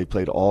 teams they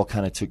played all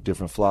kind of took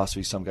different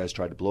philosophies. Some guys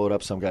tried to blow it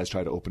up. Some guys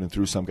tried to open it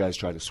through. Some guys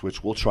tried to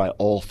switch. We'll try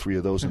all 3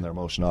 of those in their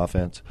motion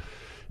offense.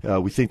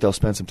 We think they'll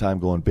spend some time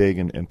going big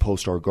and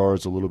post our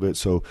guards a little bit,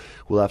 so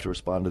we'll have to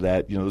respond to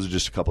that. Those are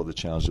just a couple of the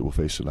challenges that we'll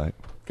face tonight.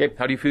 Okay,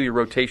 how do you feel your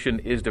rotation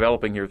is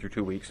developing here through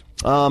 2 weeks?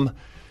 I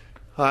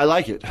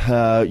like it.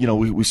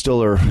 We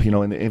still are,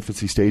 in the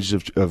infancy stages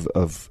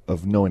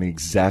of knowing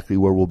exactly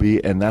where we'll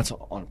be, and that's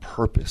on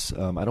purpose.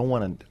 I don't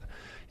want to.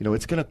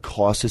 It's going to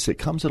cost us. It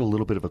comes at a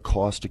little bit of a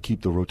cost to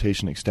keep the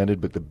rotation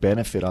extended, but the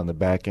benefit on the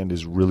back end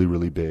is really,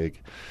 really big.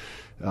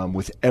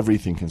 With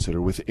everything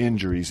considered, with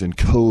injuries and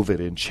COVID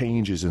and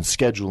changes and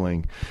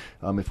scheduling,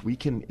 if we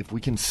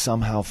can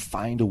somehow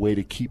find a way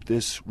to keep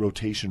this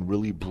rotation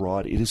really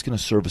broad, it is going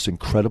to serve us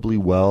incredibly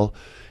well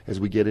as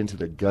we get into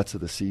the guts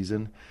of the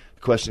season.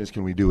 The question is,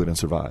 can we do it and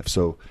survive?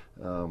 So,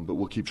 but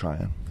we'll keep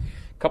trying.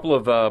 A couple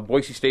of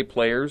Boise State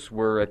players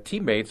were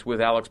teammates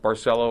with Alex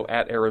Barcelo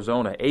at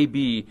Arizona.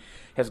 AB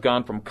has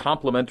gone from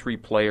complimentary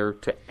player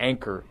to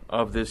anchor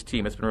of this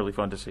team. It's been really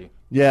fun to see.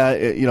 Yeah,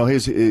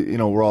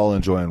 we're all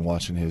enjoying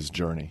watching his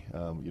journey.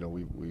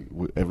 We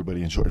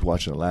everybody enjoyed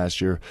watching it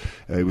last year.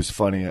 It was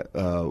funny,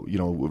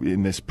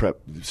 in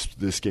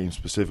this game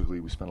specifically,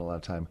 we spent a lot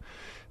of time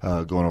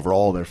going over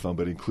all their film,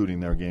 but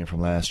including their game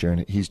from last year.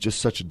 And he's just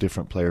such a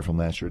different player from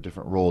last year, a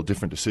different role,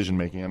 different decision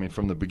making. I mean,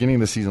 from the beginning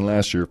of the season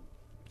last year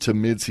to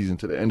mid-season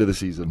to the end of the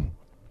season,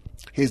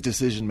 his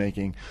decision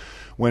making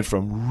went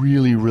from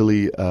really,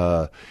 really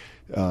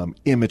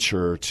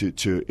immature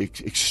to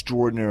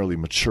extraordinarily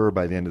mature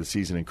by the end of the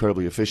season,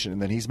 incredibly efficient,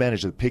 and then he's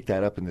managed to pick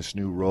that up in this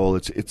new role.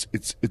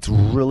 It's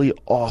really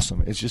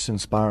awesome. It's just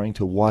inspiring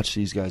to watch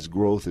these guys'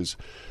 growth as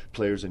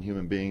players and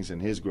human beings,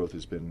 and his growth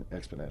has been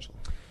exponential.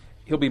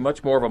 He'll be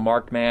much more of a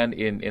marked man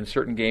in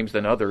certain games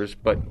than others,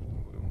 but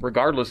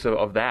regardless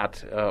of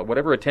that,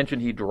 whatever attention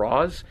he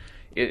draws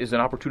is an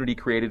opportunity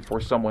created for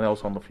someone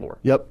else on the floor.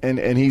 Yep,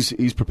 and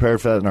he's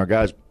prepared for that, and our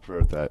guys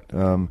prepared for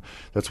that.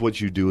 That's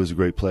what you do as a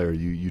great player.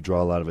 You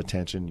draw a lot of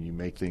attention. You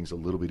make things a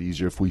little bit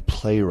easier if we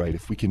play right.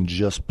 If we can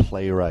just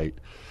play right,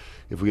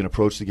 if we can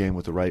approach the game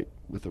with the right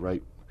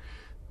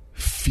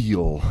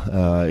feel,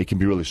 it can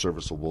be really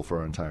serviceable for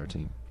our entire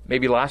team.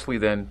 Maybe lastly,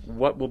 then,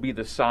 what will be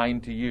the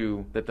sign to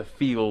you that the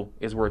feel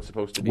is where it's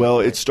supposed to be?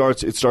 Well, it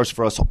starts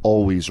for us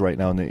always right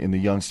now in the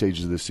young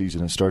stages of the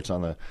season. It starts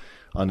on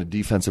the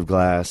defensive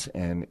glass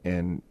and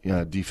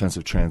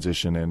defensive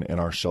transition and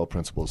our shell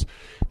principles.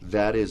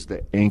 That is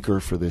the anchor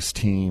for this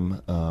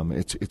team.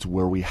 It's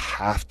where we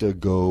have to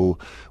go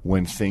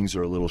when things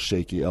are a little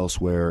shaky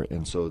elsewhere,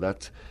 and so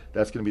that's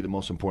going to be the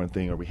most important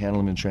thing. Are we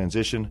handling in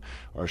transition?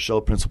 Are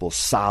shell principles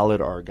solid?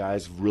 Are our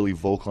guys really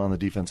vocal on the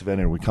defensive end?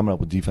 And are we coming up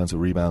with defensive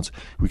rebounds?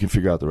 We can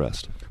figure out the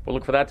rest. We'll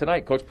look for that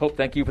tonight. Coach Pope,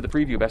 thank you for the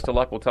preview. Best of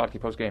luck. We'll talk to you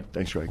post-game.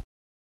 Thanks, Greg.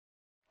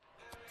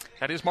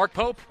 That is Mark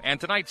Pope and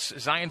tonight's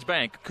Zions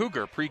Bank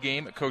Cougar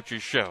pregame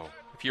coaches show.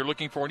 If you're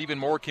looking for an even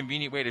more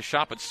convenient way to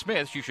shop at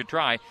Smith's, you should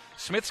try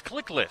Smith's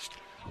Click List.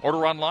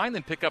 Order online,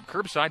 then pick up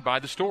curbside by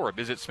the store.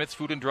 Visit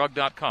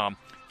smithsfoodanddrug.com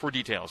for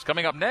details.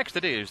 Coming up next,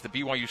 it is the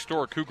BYU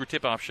Store Cougar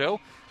Tip-Off Show,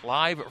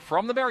 live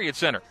from the Marriott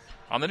Center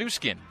on the new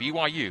skin,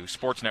 BYU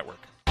Sports Network.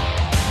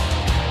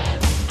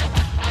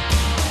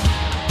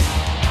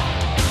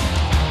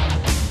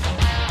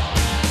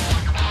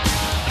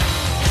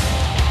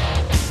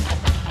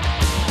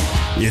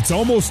 It's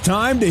almost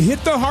time to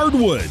hit the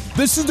hardwood.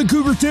 This is the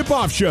Cougar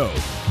Tip-Off Show,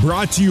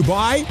 brought to you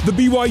by the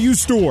BYU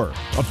Store,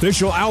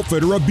 official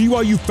outfitter of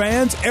BYU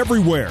fans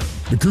everywhere.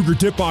 The Cougar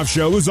Tip-Off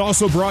Show is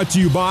also brought to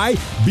you by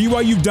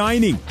BYU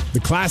Dining, the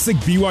classic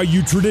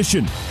BYU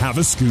tradition. Have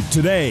a scoop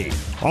today.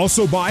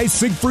 Also by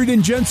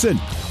Siegfried & Jensen.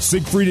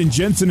 Siegfried &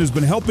 Jensen has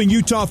been helping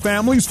Utah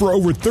families for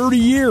over 30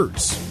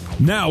 years.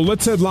 Now,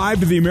 let's head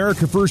live to the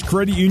America First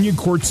Credit Union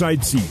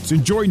courtside seats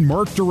and join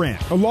Mark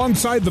Durant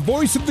alongside the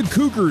voice of the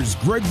Cougars,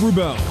 Greg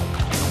Wrubell.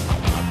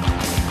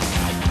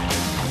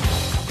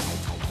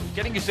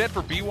 Getting you set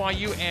for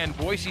BYU and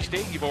Boise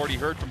State. You've already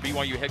heard from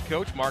BYU head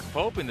coach Mark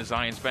Pope in the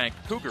Zions Bank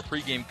Cougar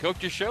pregame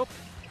coaches show.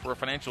 For a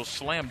financial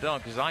slam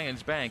dunk,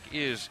 Zions Bank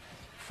is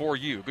for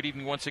you. Good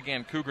evening once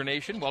again, Cougar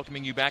Nation.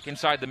 Welcoming you back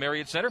inside the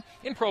Marriott Center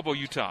in Provo,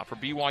 Utah for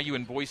BYU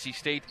and Boise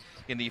State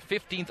in the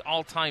 15th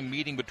all-time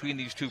meeting between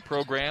these two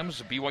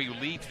programs. BYU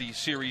leads the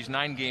series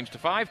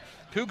 9-5.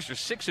 Cougs are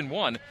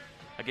 6-1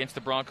 against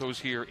the Broncos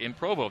here in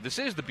Provo. This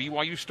is the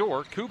BYU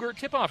Store Cougar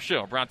Tip-Off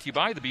Show, brought to you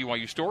by the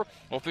BYU Store,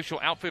 official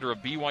outfitter of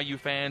BYU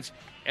fans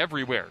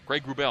everywhere.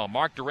 Greg Wrubell,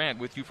 Mark Durant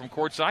with you from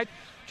courtside.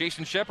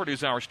 Jason Shepard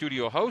is our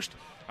studio host.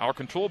 Our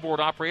control board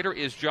operator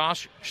is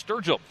Josh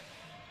Sturgill.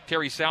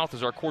 Terry South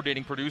is our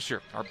coordinating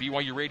producer. Our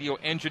BYU radio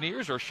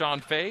engineers are Sean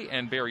Fay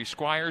and Barry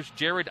Squires.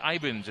 Jared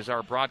Ivins is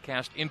our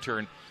broadcast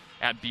intern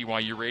at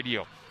BYU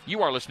Radio.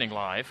 You are listening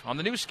live on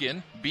the new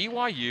skin,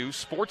 BYU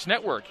Sports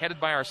Network, headed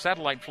by our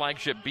satellite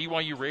flagship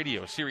BYU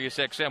Radio, Sirius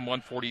XM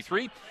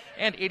 143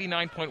 and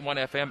 89.1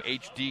 FM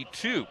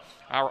HD2.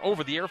 Our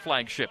over-the-air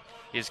flagship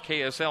is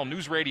KSL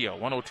News Radio,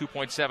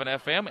 102.7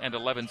 FM and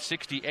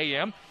 1160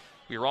 AM.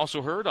 We are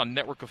also heard on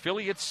network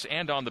affiliates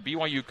and on the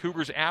BYU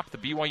Cougars app, the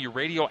BYU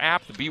Radio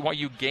app, the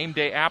BYU Game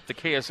Day app, the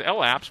KSL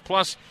apps,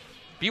 plus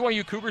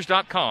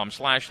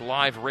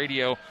BYUCougars.com/live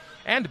radio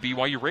and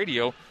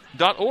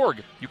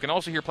BYURadio.org. You can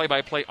also hear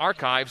play-by-play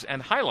archives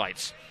and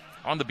highlights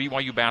on the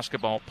BYU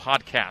Basketball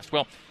Podcast.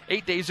 Well,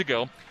 8 days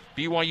ago,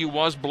 BYU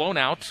was blown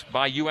out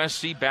by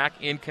USC back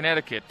in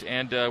Connecticut.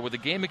 And with a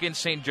game against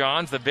St.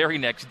 John's the very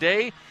next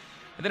day,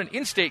 and then an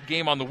in-state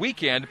game on the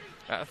weekend,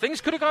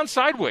 things could have gone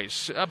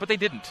sideways, but they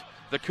didn't.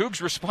 The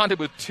Cougs responded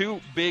with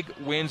two big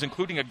wins,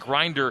 including a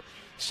grinder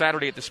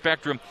Saturday at the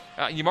Spectrum.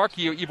 Mark,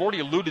 you've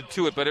already alluded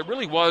to it, but it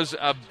really was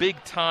a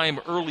big-time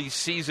early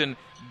season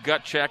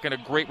gut check and a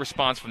great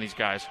response from these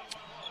guys.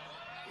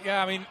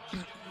 Yeah, I mean,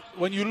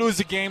 when you lose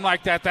a game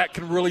like that, that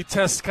can really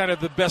test kind of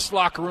the best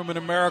locker room in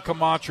America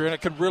mantra, and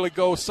it can really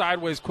go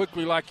sideways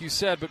quickly, like you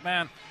said. But,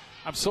 man,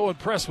 I'm so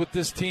impressed with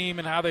this team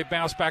and how they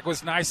bounced back. It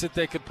was nice that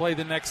they could play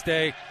the next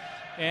day.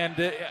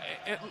 And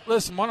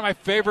listen, one of my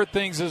favorite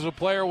things as a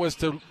player was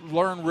to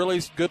learn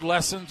really good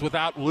lessons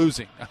without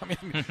losing. I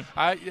mean,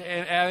 I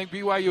think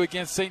BYU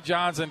against St.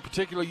 John's, and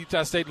particularly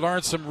Utah State,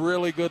 learned some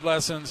really good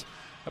lessons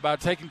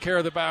about taking care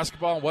of the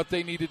basketball and what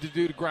they needed to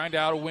do to grind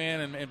out a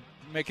win and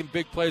making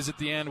big plays at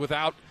the end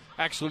without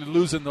actually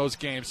losing those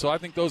games. So I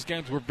think those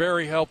games were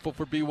very helpful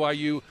for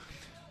BYU.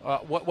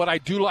 What I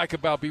do like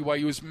about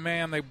BYU is,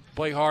 man, they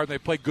play hard. They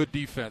play good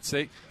defense.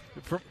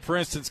 For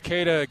instance,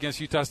 Keita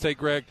against Utah State,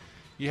 Greg,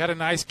 he had a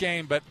nice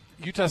game, but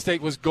Utah State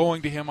was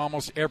going to him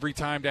almost every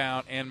time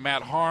down. And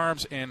Matt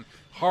Harms and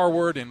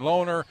Harward and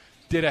Lohner,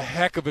 did a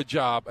heck of a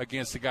job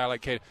against a guy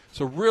like Caden.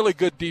 So really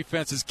good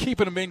defense is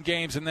keeping them in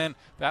games, and then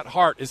that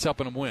heart is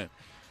helping them win.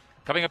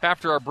 Coming up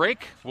after our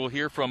break, we'll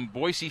hear from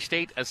Boise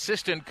State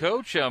assistant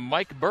coach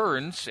Mike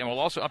Burns, and we'll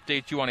also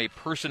update you on a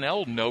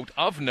personnel note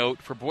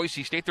for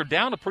Boise State. They're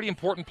down a pretty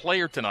important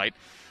player tonight.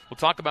 We'll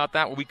talk about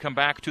that when we come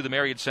back to the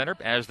Marriott Center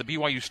as the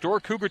BYU Store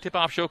Cougar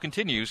Tip-Off Show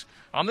continues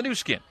on the new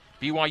skin,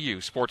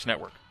 BYU Sports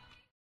Network.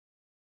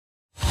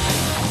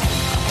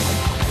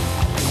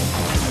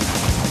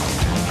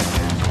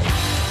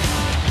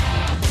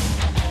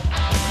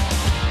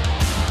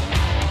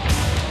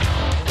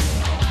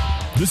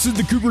 This is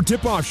the Cougar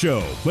Tip-Off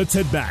Show. Let's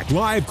head back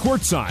live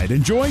courtside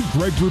and join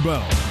Greg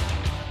Wrubell.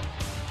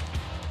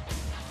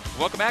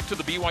 Welcome back to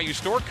the BYU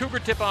Store Cougar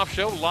Tip-Off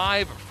Show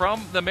live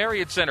from the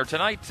Marriott Center.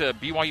 Tonight,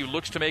 BYU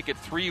looks to make it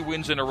 3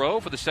 wins in a row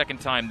for the second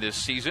time this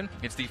season.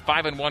 It's the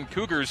 5-1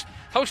 Cougars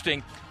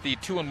hosting the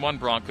 2-1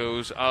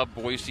 Broncos of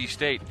Boise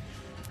State.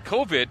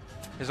 COVID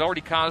has already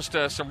caused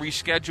some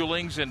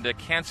reschedulings and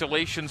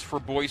cancellations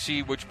for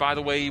Boise, which, by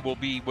the way, will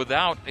be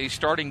without a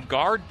starting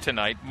guard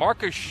tonight,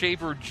 Marcus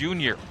Shaver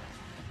Jr.,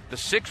 the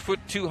 6',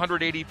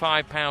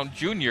 285-pound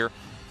junior,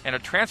 and a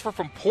transfer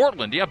from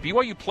Portland. Yeah,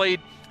 BYU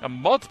played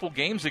multiple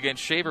games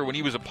against Shaver when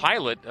he was a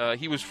pilot.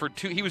 He was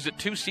at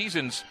 2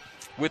 seasons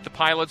with the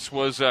Pilots,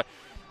 was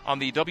on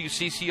the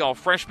WCC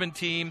All-Freshman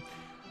team.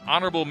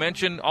 Honorable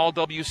mention,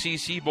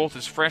 All-WCC, both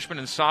his freshman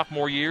and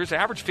sophomore years.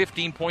 Averaged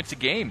 15 points a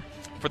game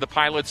for the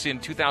Pilots in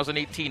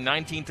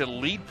 2018-19 to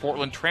lead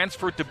Portland.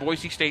 Transferred to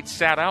Boise State,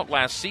 sat out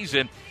last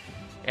season,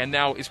 and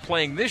now is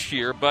playing this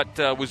year, but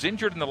was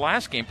injured in the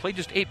last game, played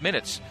just 8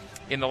 minutes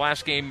in the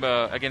last game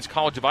against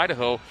College of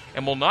Idaho,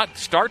 and will not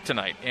start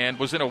tonight, and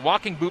was in a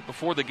walking boot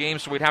before the game,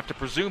 so we'd have to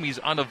presume he's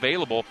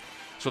unavailable.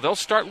 So they'll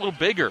start a little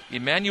bigger.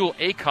 Emmanuel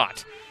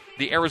Acott,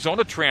 the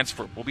Arizona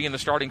transfer, will be in the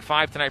starting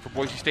 5 tonight for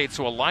Boise State,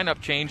 so a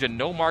lineup change, and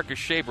no Marcus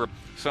Shaver,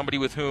 somebody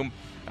with whom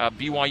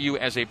BYU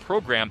as a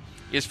program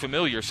is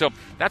familiar. So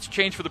that's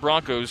changed for the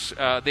Broncos.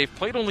 They've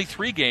played only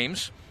 3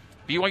 games.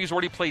 BYU's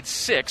already played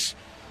 6.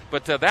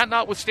 But that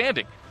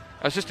notwithstanding,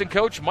 assistant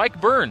coach Mike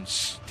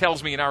Burns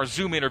tells me in our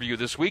Zoom interview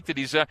this week that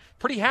he's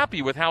pretty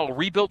happy with how a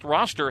rebuilt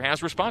roster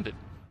has responded.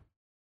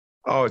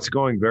 Oh, it's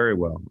going very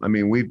well. I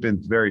mean, we've been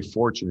very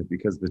fortunate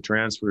because the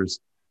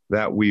transfers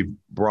that we've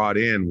brought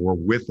in were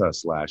with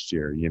us last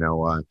year. You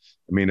know,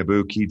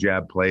 Abu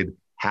Kijab played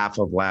half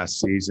of last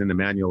season.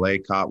 Emmanuel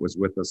Acott was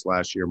with us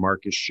last year.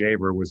 Marcus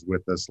Shaver was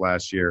with us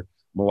last year.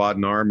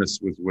 Mladen Armas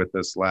was with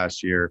us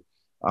last year.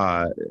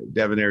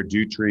 Devonair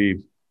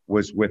Dutrieve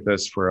was with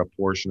us for a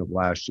portion of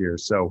last year.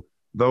 So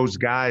those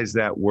guys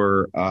that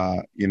we're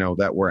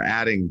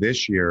adding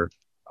this year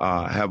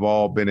have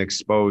all been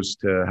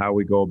exposed to how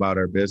we go about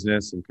our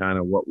business and kind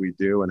of what we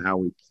do and how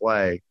we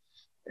play.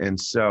 And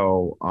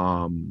so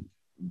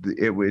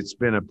it's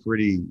been a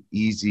pretty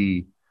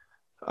easy,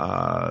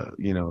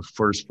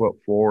 first foot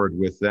forward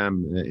with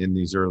them in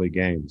these early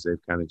games.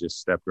 They've kind of just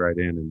stepped right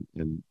in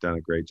and done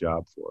a great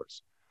job for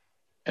us.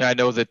 And I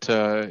know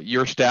that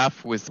your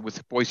staff with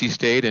Boise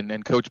State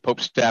and Coach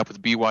Pope's staff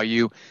with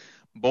BYU,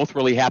 both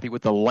really happy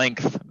with the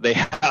length they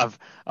have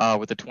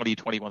with the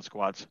 2021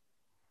 squads.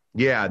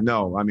 Yeah,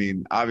 no, I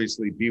mean,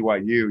 obviously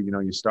BYU,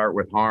 you start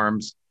with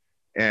Harms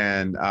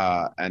and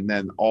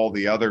then all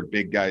the other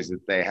big guys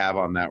that they have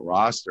on that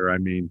roster. I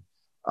mean,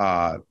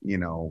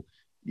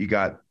 you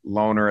got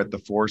Lohner at the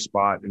 4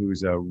 spot,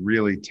 who's a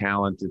really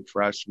talented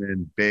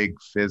freshman, big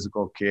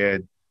physical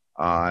kid.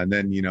 And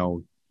then,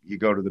 you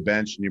go to the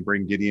bench and you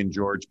bring Gideon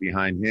George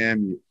behind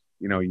him.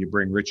 You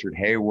bring Richard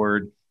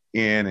Hayward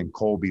in and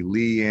Colby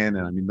Lee in.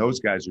 And I mean, those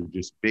guys are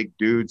just big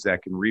dudes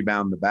that can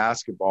rebound the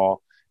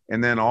basketball.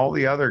 And then all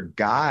the other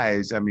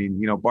guys, I mean,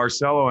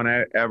 Barcelo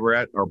and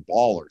Everett are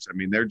ballers. I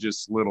mean, they're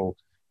just little,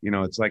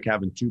 it's like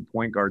having 2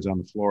 point guards on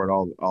the floor at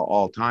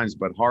all times.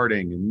 But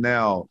Harding and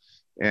Nell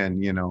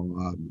and,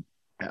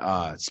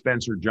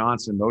 Spencer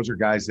Johnson, those are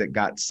guys that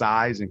got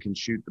size and can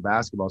shoot the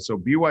basketball. So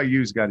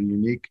BYU's got a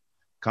unique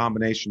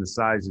combination of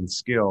size and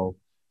skill.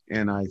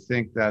 And I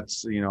think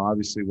that's,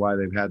 obviously why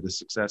they've had the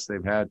success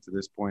they've had to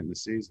this point in the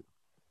season.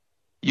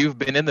 You've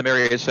been in the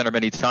Marriott Center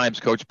many times,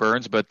 Coach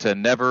Burns, but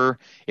never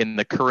in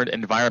the current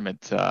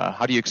environment.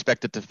 How do you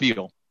expect it to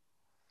feel?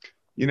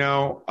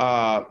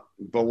 The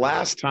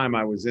last time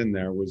I was in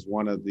there was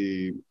one of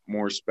the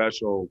more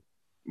special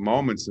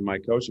moments in my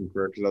coaching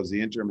career because I was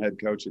the interim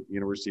head coach at the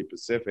University of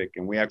Pacific,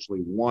 and we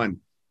actually won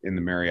in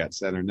the Marriott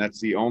Center. And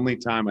that's the only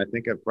time, I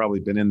think I've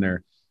probably been in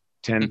there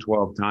 10,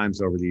 12 times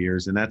over the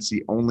years. And that's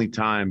the only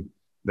time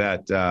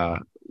that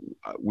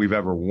we've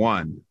ever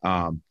won.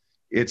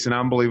 It's an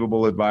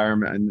unbelievable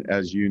environment,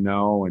 as you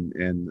know,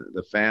 and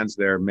the fans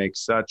there make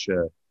such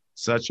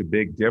a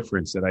big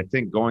difference that I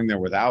think going there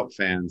without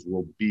fans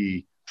will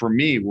be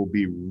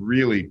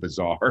really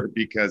bizarre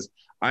because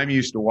I'm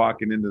used to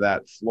walking into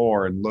that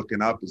floor and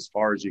looking up as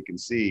far as you can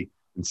see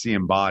and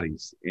seeing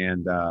bodies.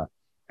 And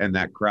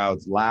that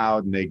crowd's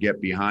loud and they get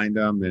behind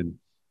them. And,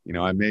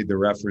 I made the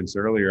reference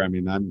earlier. I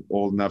mean, I'm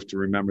old enough to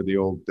remember the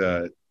old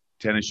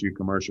tennis shoe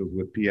commercials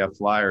with PF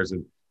Flyers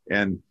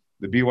and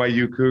the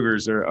BYU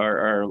Cougars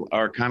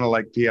are kind of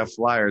like PF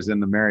Flyers in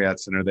the Marriott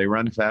Center. They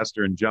run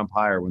faster and jump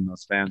higher when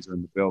those fans are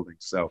in the building.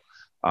 So,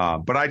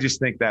 but I just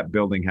think that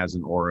building has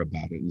an aura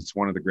about it, and it's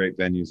one of the great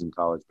venues in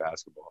college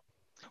basketball.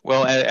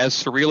 Well, as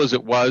surreal as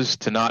it was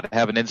to not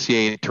have an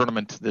NCAA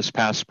tournament this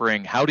past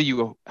spring, how do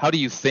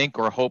you think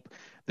or hope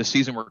the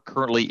season we're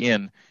currently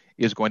in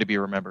is going to be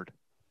remembered?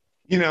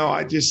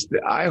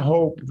 I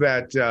hope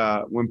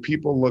that when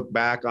people look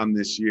back on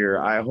this year,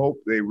 I hope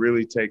they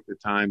really take the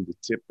time to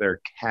tip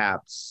their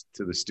caps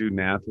to the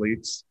student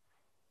athletes.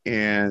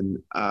 And,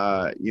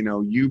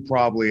 you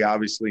probably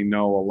obviously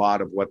know a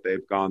lot of what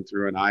they've gone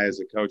through. And I,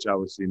 as a coach,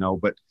 obviously know,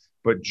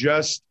 but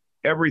just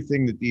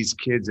everything that these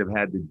kids have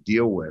had to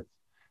deal with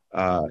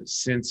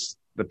since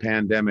the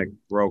pandemic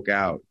broke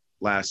out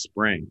last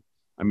spring.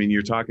 I mean,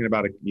 you're talking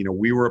about,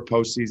 we were a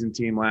postseason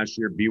team last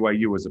year.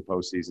 BYU was a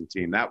postseason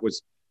team. That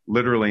was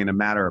literally in a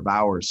matter of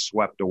hours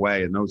swept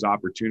away, and those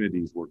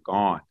opportunities were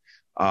gone.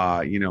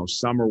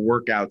 Summer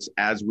workouts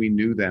as we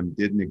knew them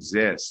didn't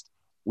exist.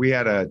 We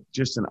had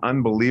just an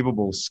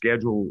unbelievable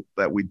schedule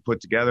that we'd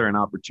put together, an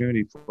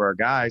opportunity for our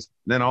guys.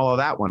 Then all of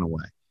that went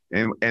away.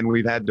 And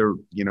we've had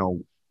to,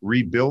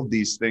 rebuild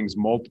these things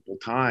multiple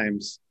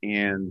times.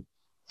 And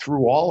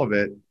through all of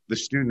it, the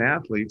student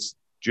athletes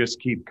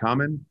just keep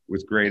coming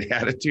with great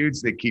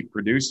attitudes. They keep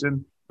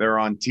producing. They're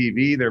on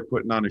TV. They're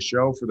putting on a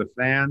show for the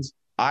fans.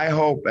 I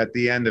hope at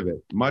the end of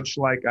it, much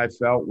like I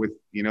felt with,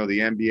 the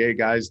NBA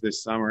guys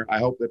this summer, I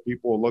hope that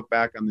people will look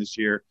back on this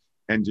year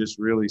and just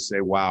really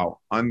say, wow,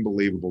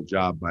 unbelievable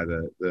job by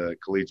the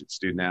collegiate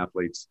student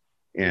athletes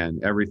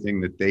and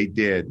everything that they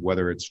did,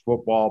 whether it's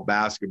football,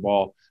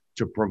 basketball,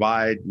 to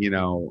provide,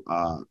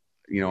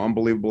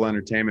 unbelievable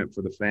entertainment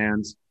for the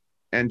fans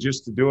and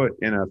just to do it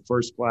in a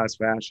first-class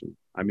fashion.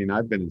 I mean,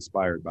 I've been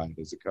inspired by it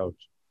as a coach.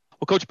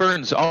 Well, Coach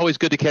Burns, always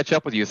good to catch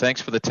up with you.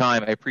 Thanks for the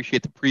time. I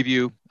appreciate the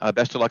preview.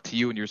 Best of luck to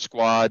you and your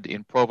squad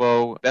in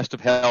Provo. Best of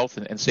health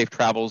and safe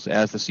travels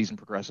as the season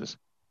progresses.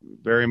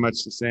 Very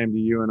much the same to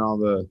you and all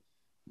the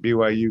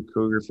BYU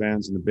Cougar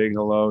fans, and a big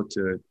hello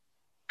to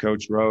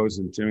Coach Rose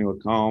and Timmy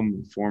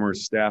Lacombe, former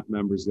staff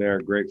members there,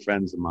 great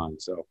friends of mine.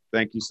 So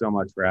thank you so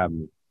much for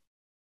having me.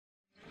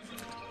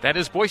 That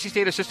is Boise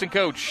State assistant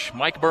coach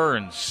Mike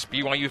Burns.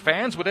 BYU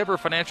fans, whatever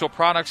financial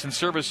products and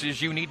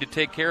services you need to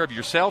take care of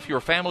yourself,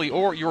 your family,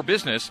 or your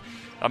business,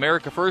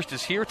 America First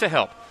is here to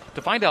help.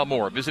 To find out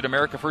more, visit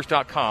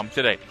americafirst.com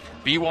today.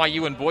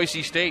 BYU and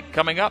Boise State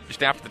coming up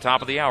just after the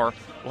top of the hour.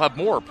 We'll have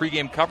more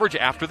pregame coverage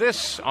after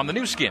this on the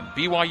new skin,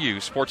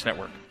 BYU Sports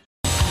Network.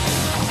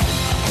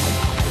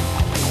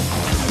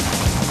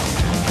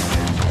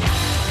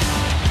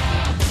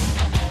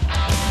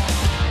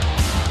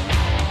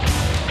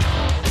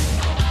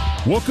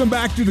 Welcome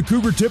back to the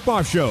Cougar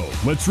Tip-Off Show.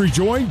 Let's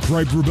rejoin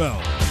Craig Wrubell.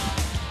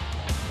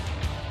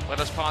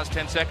 Let us pause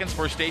 10 seconds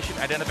for station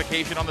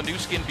identification on the new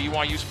skin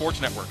BYU Sports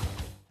Network.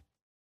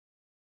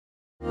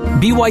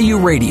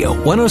 BYU Radio,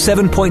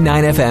 107.9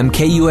 FM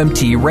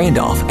KUMT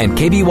Randolph and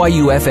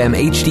KBYU FM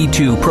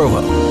HD2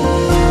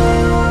 Provo.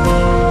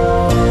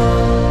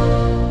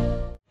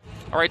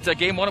 All right,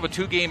 game one of a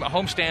two-game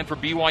homestand for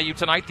BYU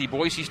tonight. The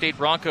Boise State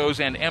Broncos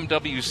and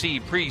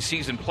MWC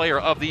preseason player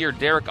of the year,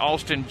 Derek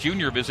Alston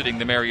Jr., visiting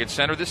the Marriott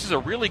Center. This is a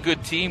really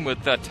good team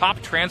with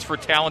top transfer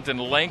talent and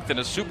length and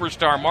a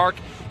superstar mark.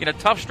 In a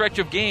tough stretch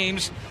of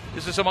games,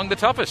 this is among the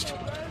toughest.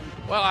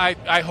 Well,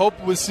 I hope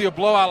we'll see a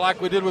blowout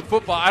like we did with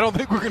football. I don't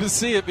think we're going to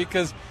see it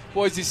because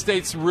Boise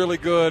State's really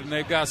good, and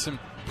they've got some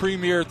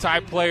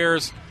premier-type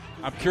players.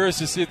 I'm curious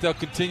to see if they'll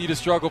continue to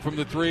struggle from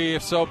the three.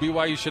 If so,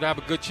 BYU should have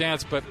a good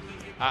chance, but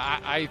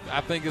I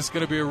think it's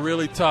going to be a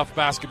really tough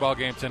basketball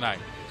game tonight.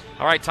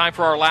 All right, time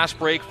for our last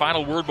break.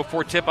 Final word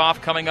before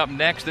tip-off coming up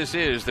next. This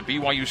is the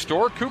BYU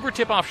Store Cougar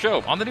Tip-Off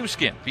Show on the new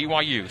skin,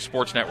 BYU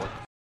Sports Network.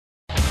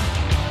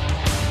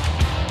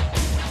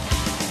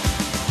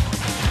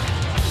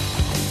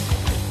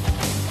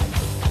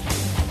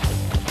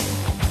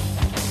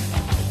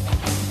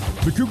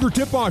 The Cougar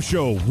Tip-Off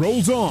Show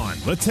rolls on.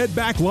 Let's head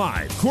back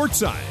live,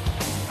 courtside.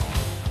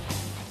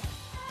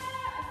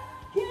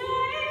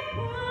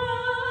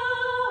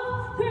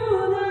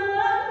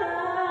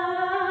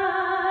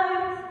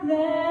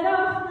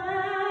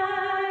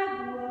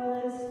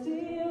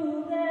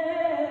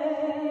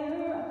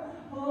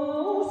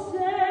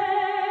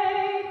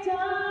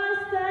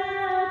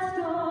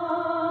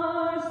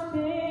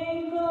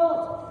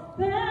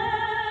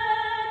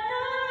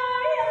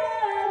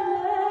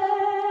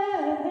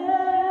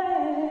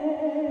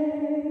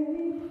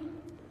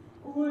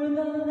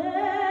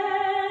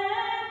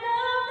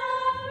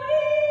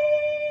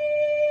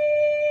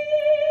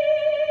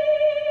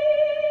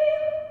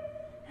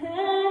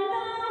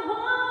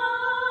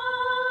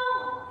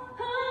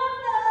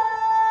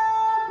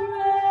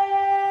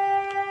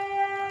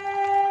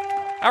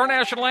 Our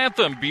national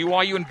anthem,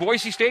 BYU and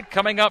Boise State,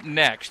 coming up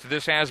next.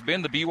 This has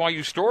been the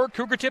BYU Store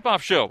Cougar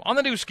Tip-Off Show on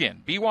the new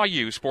skin,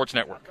 BYU Sports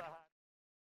Network.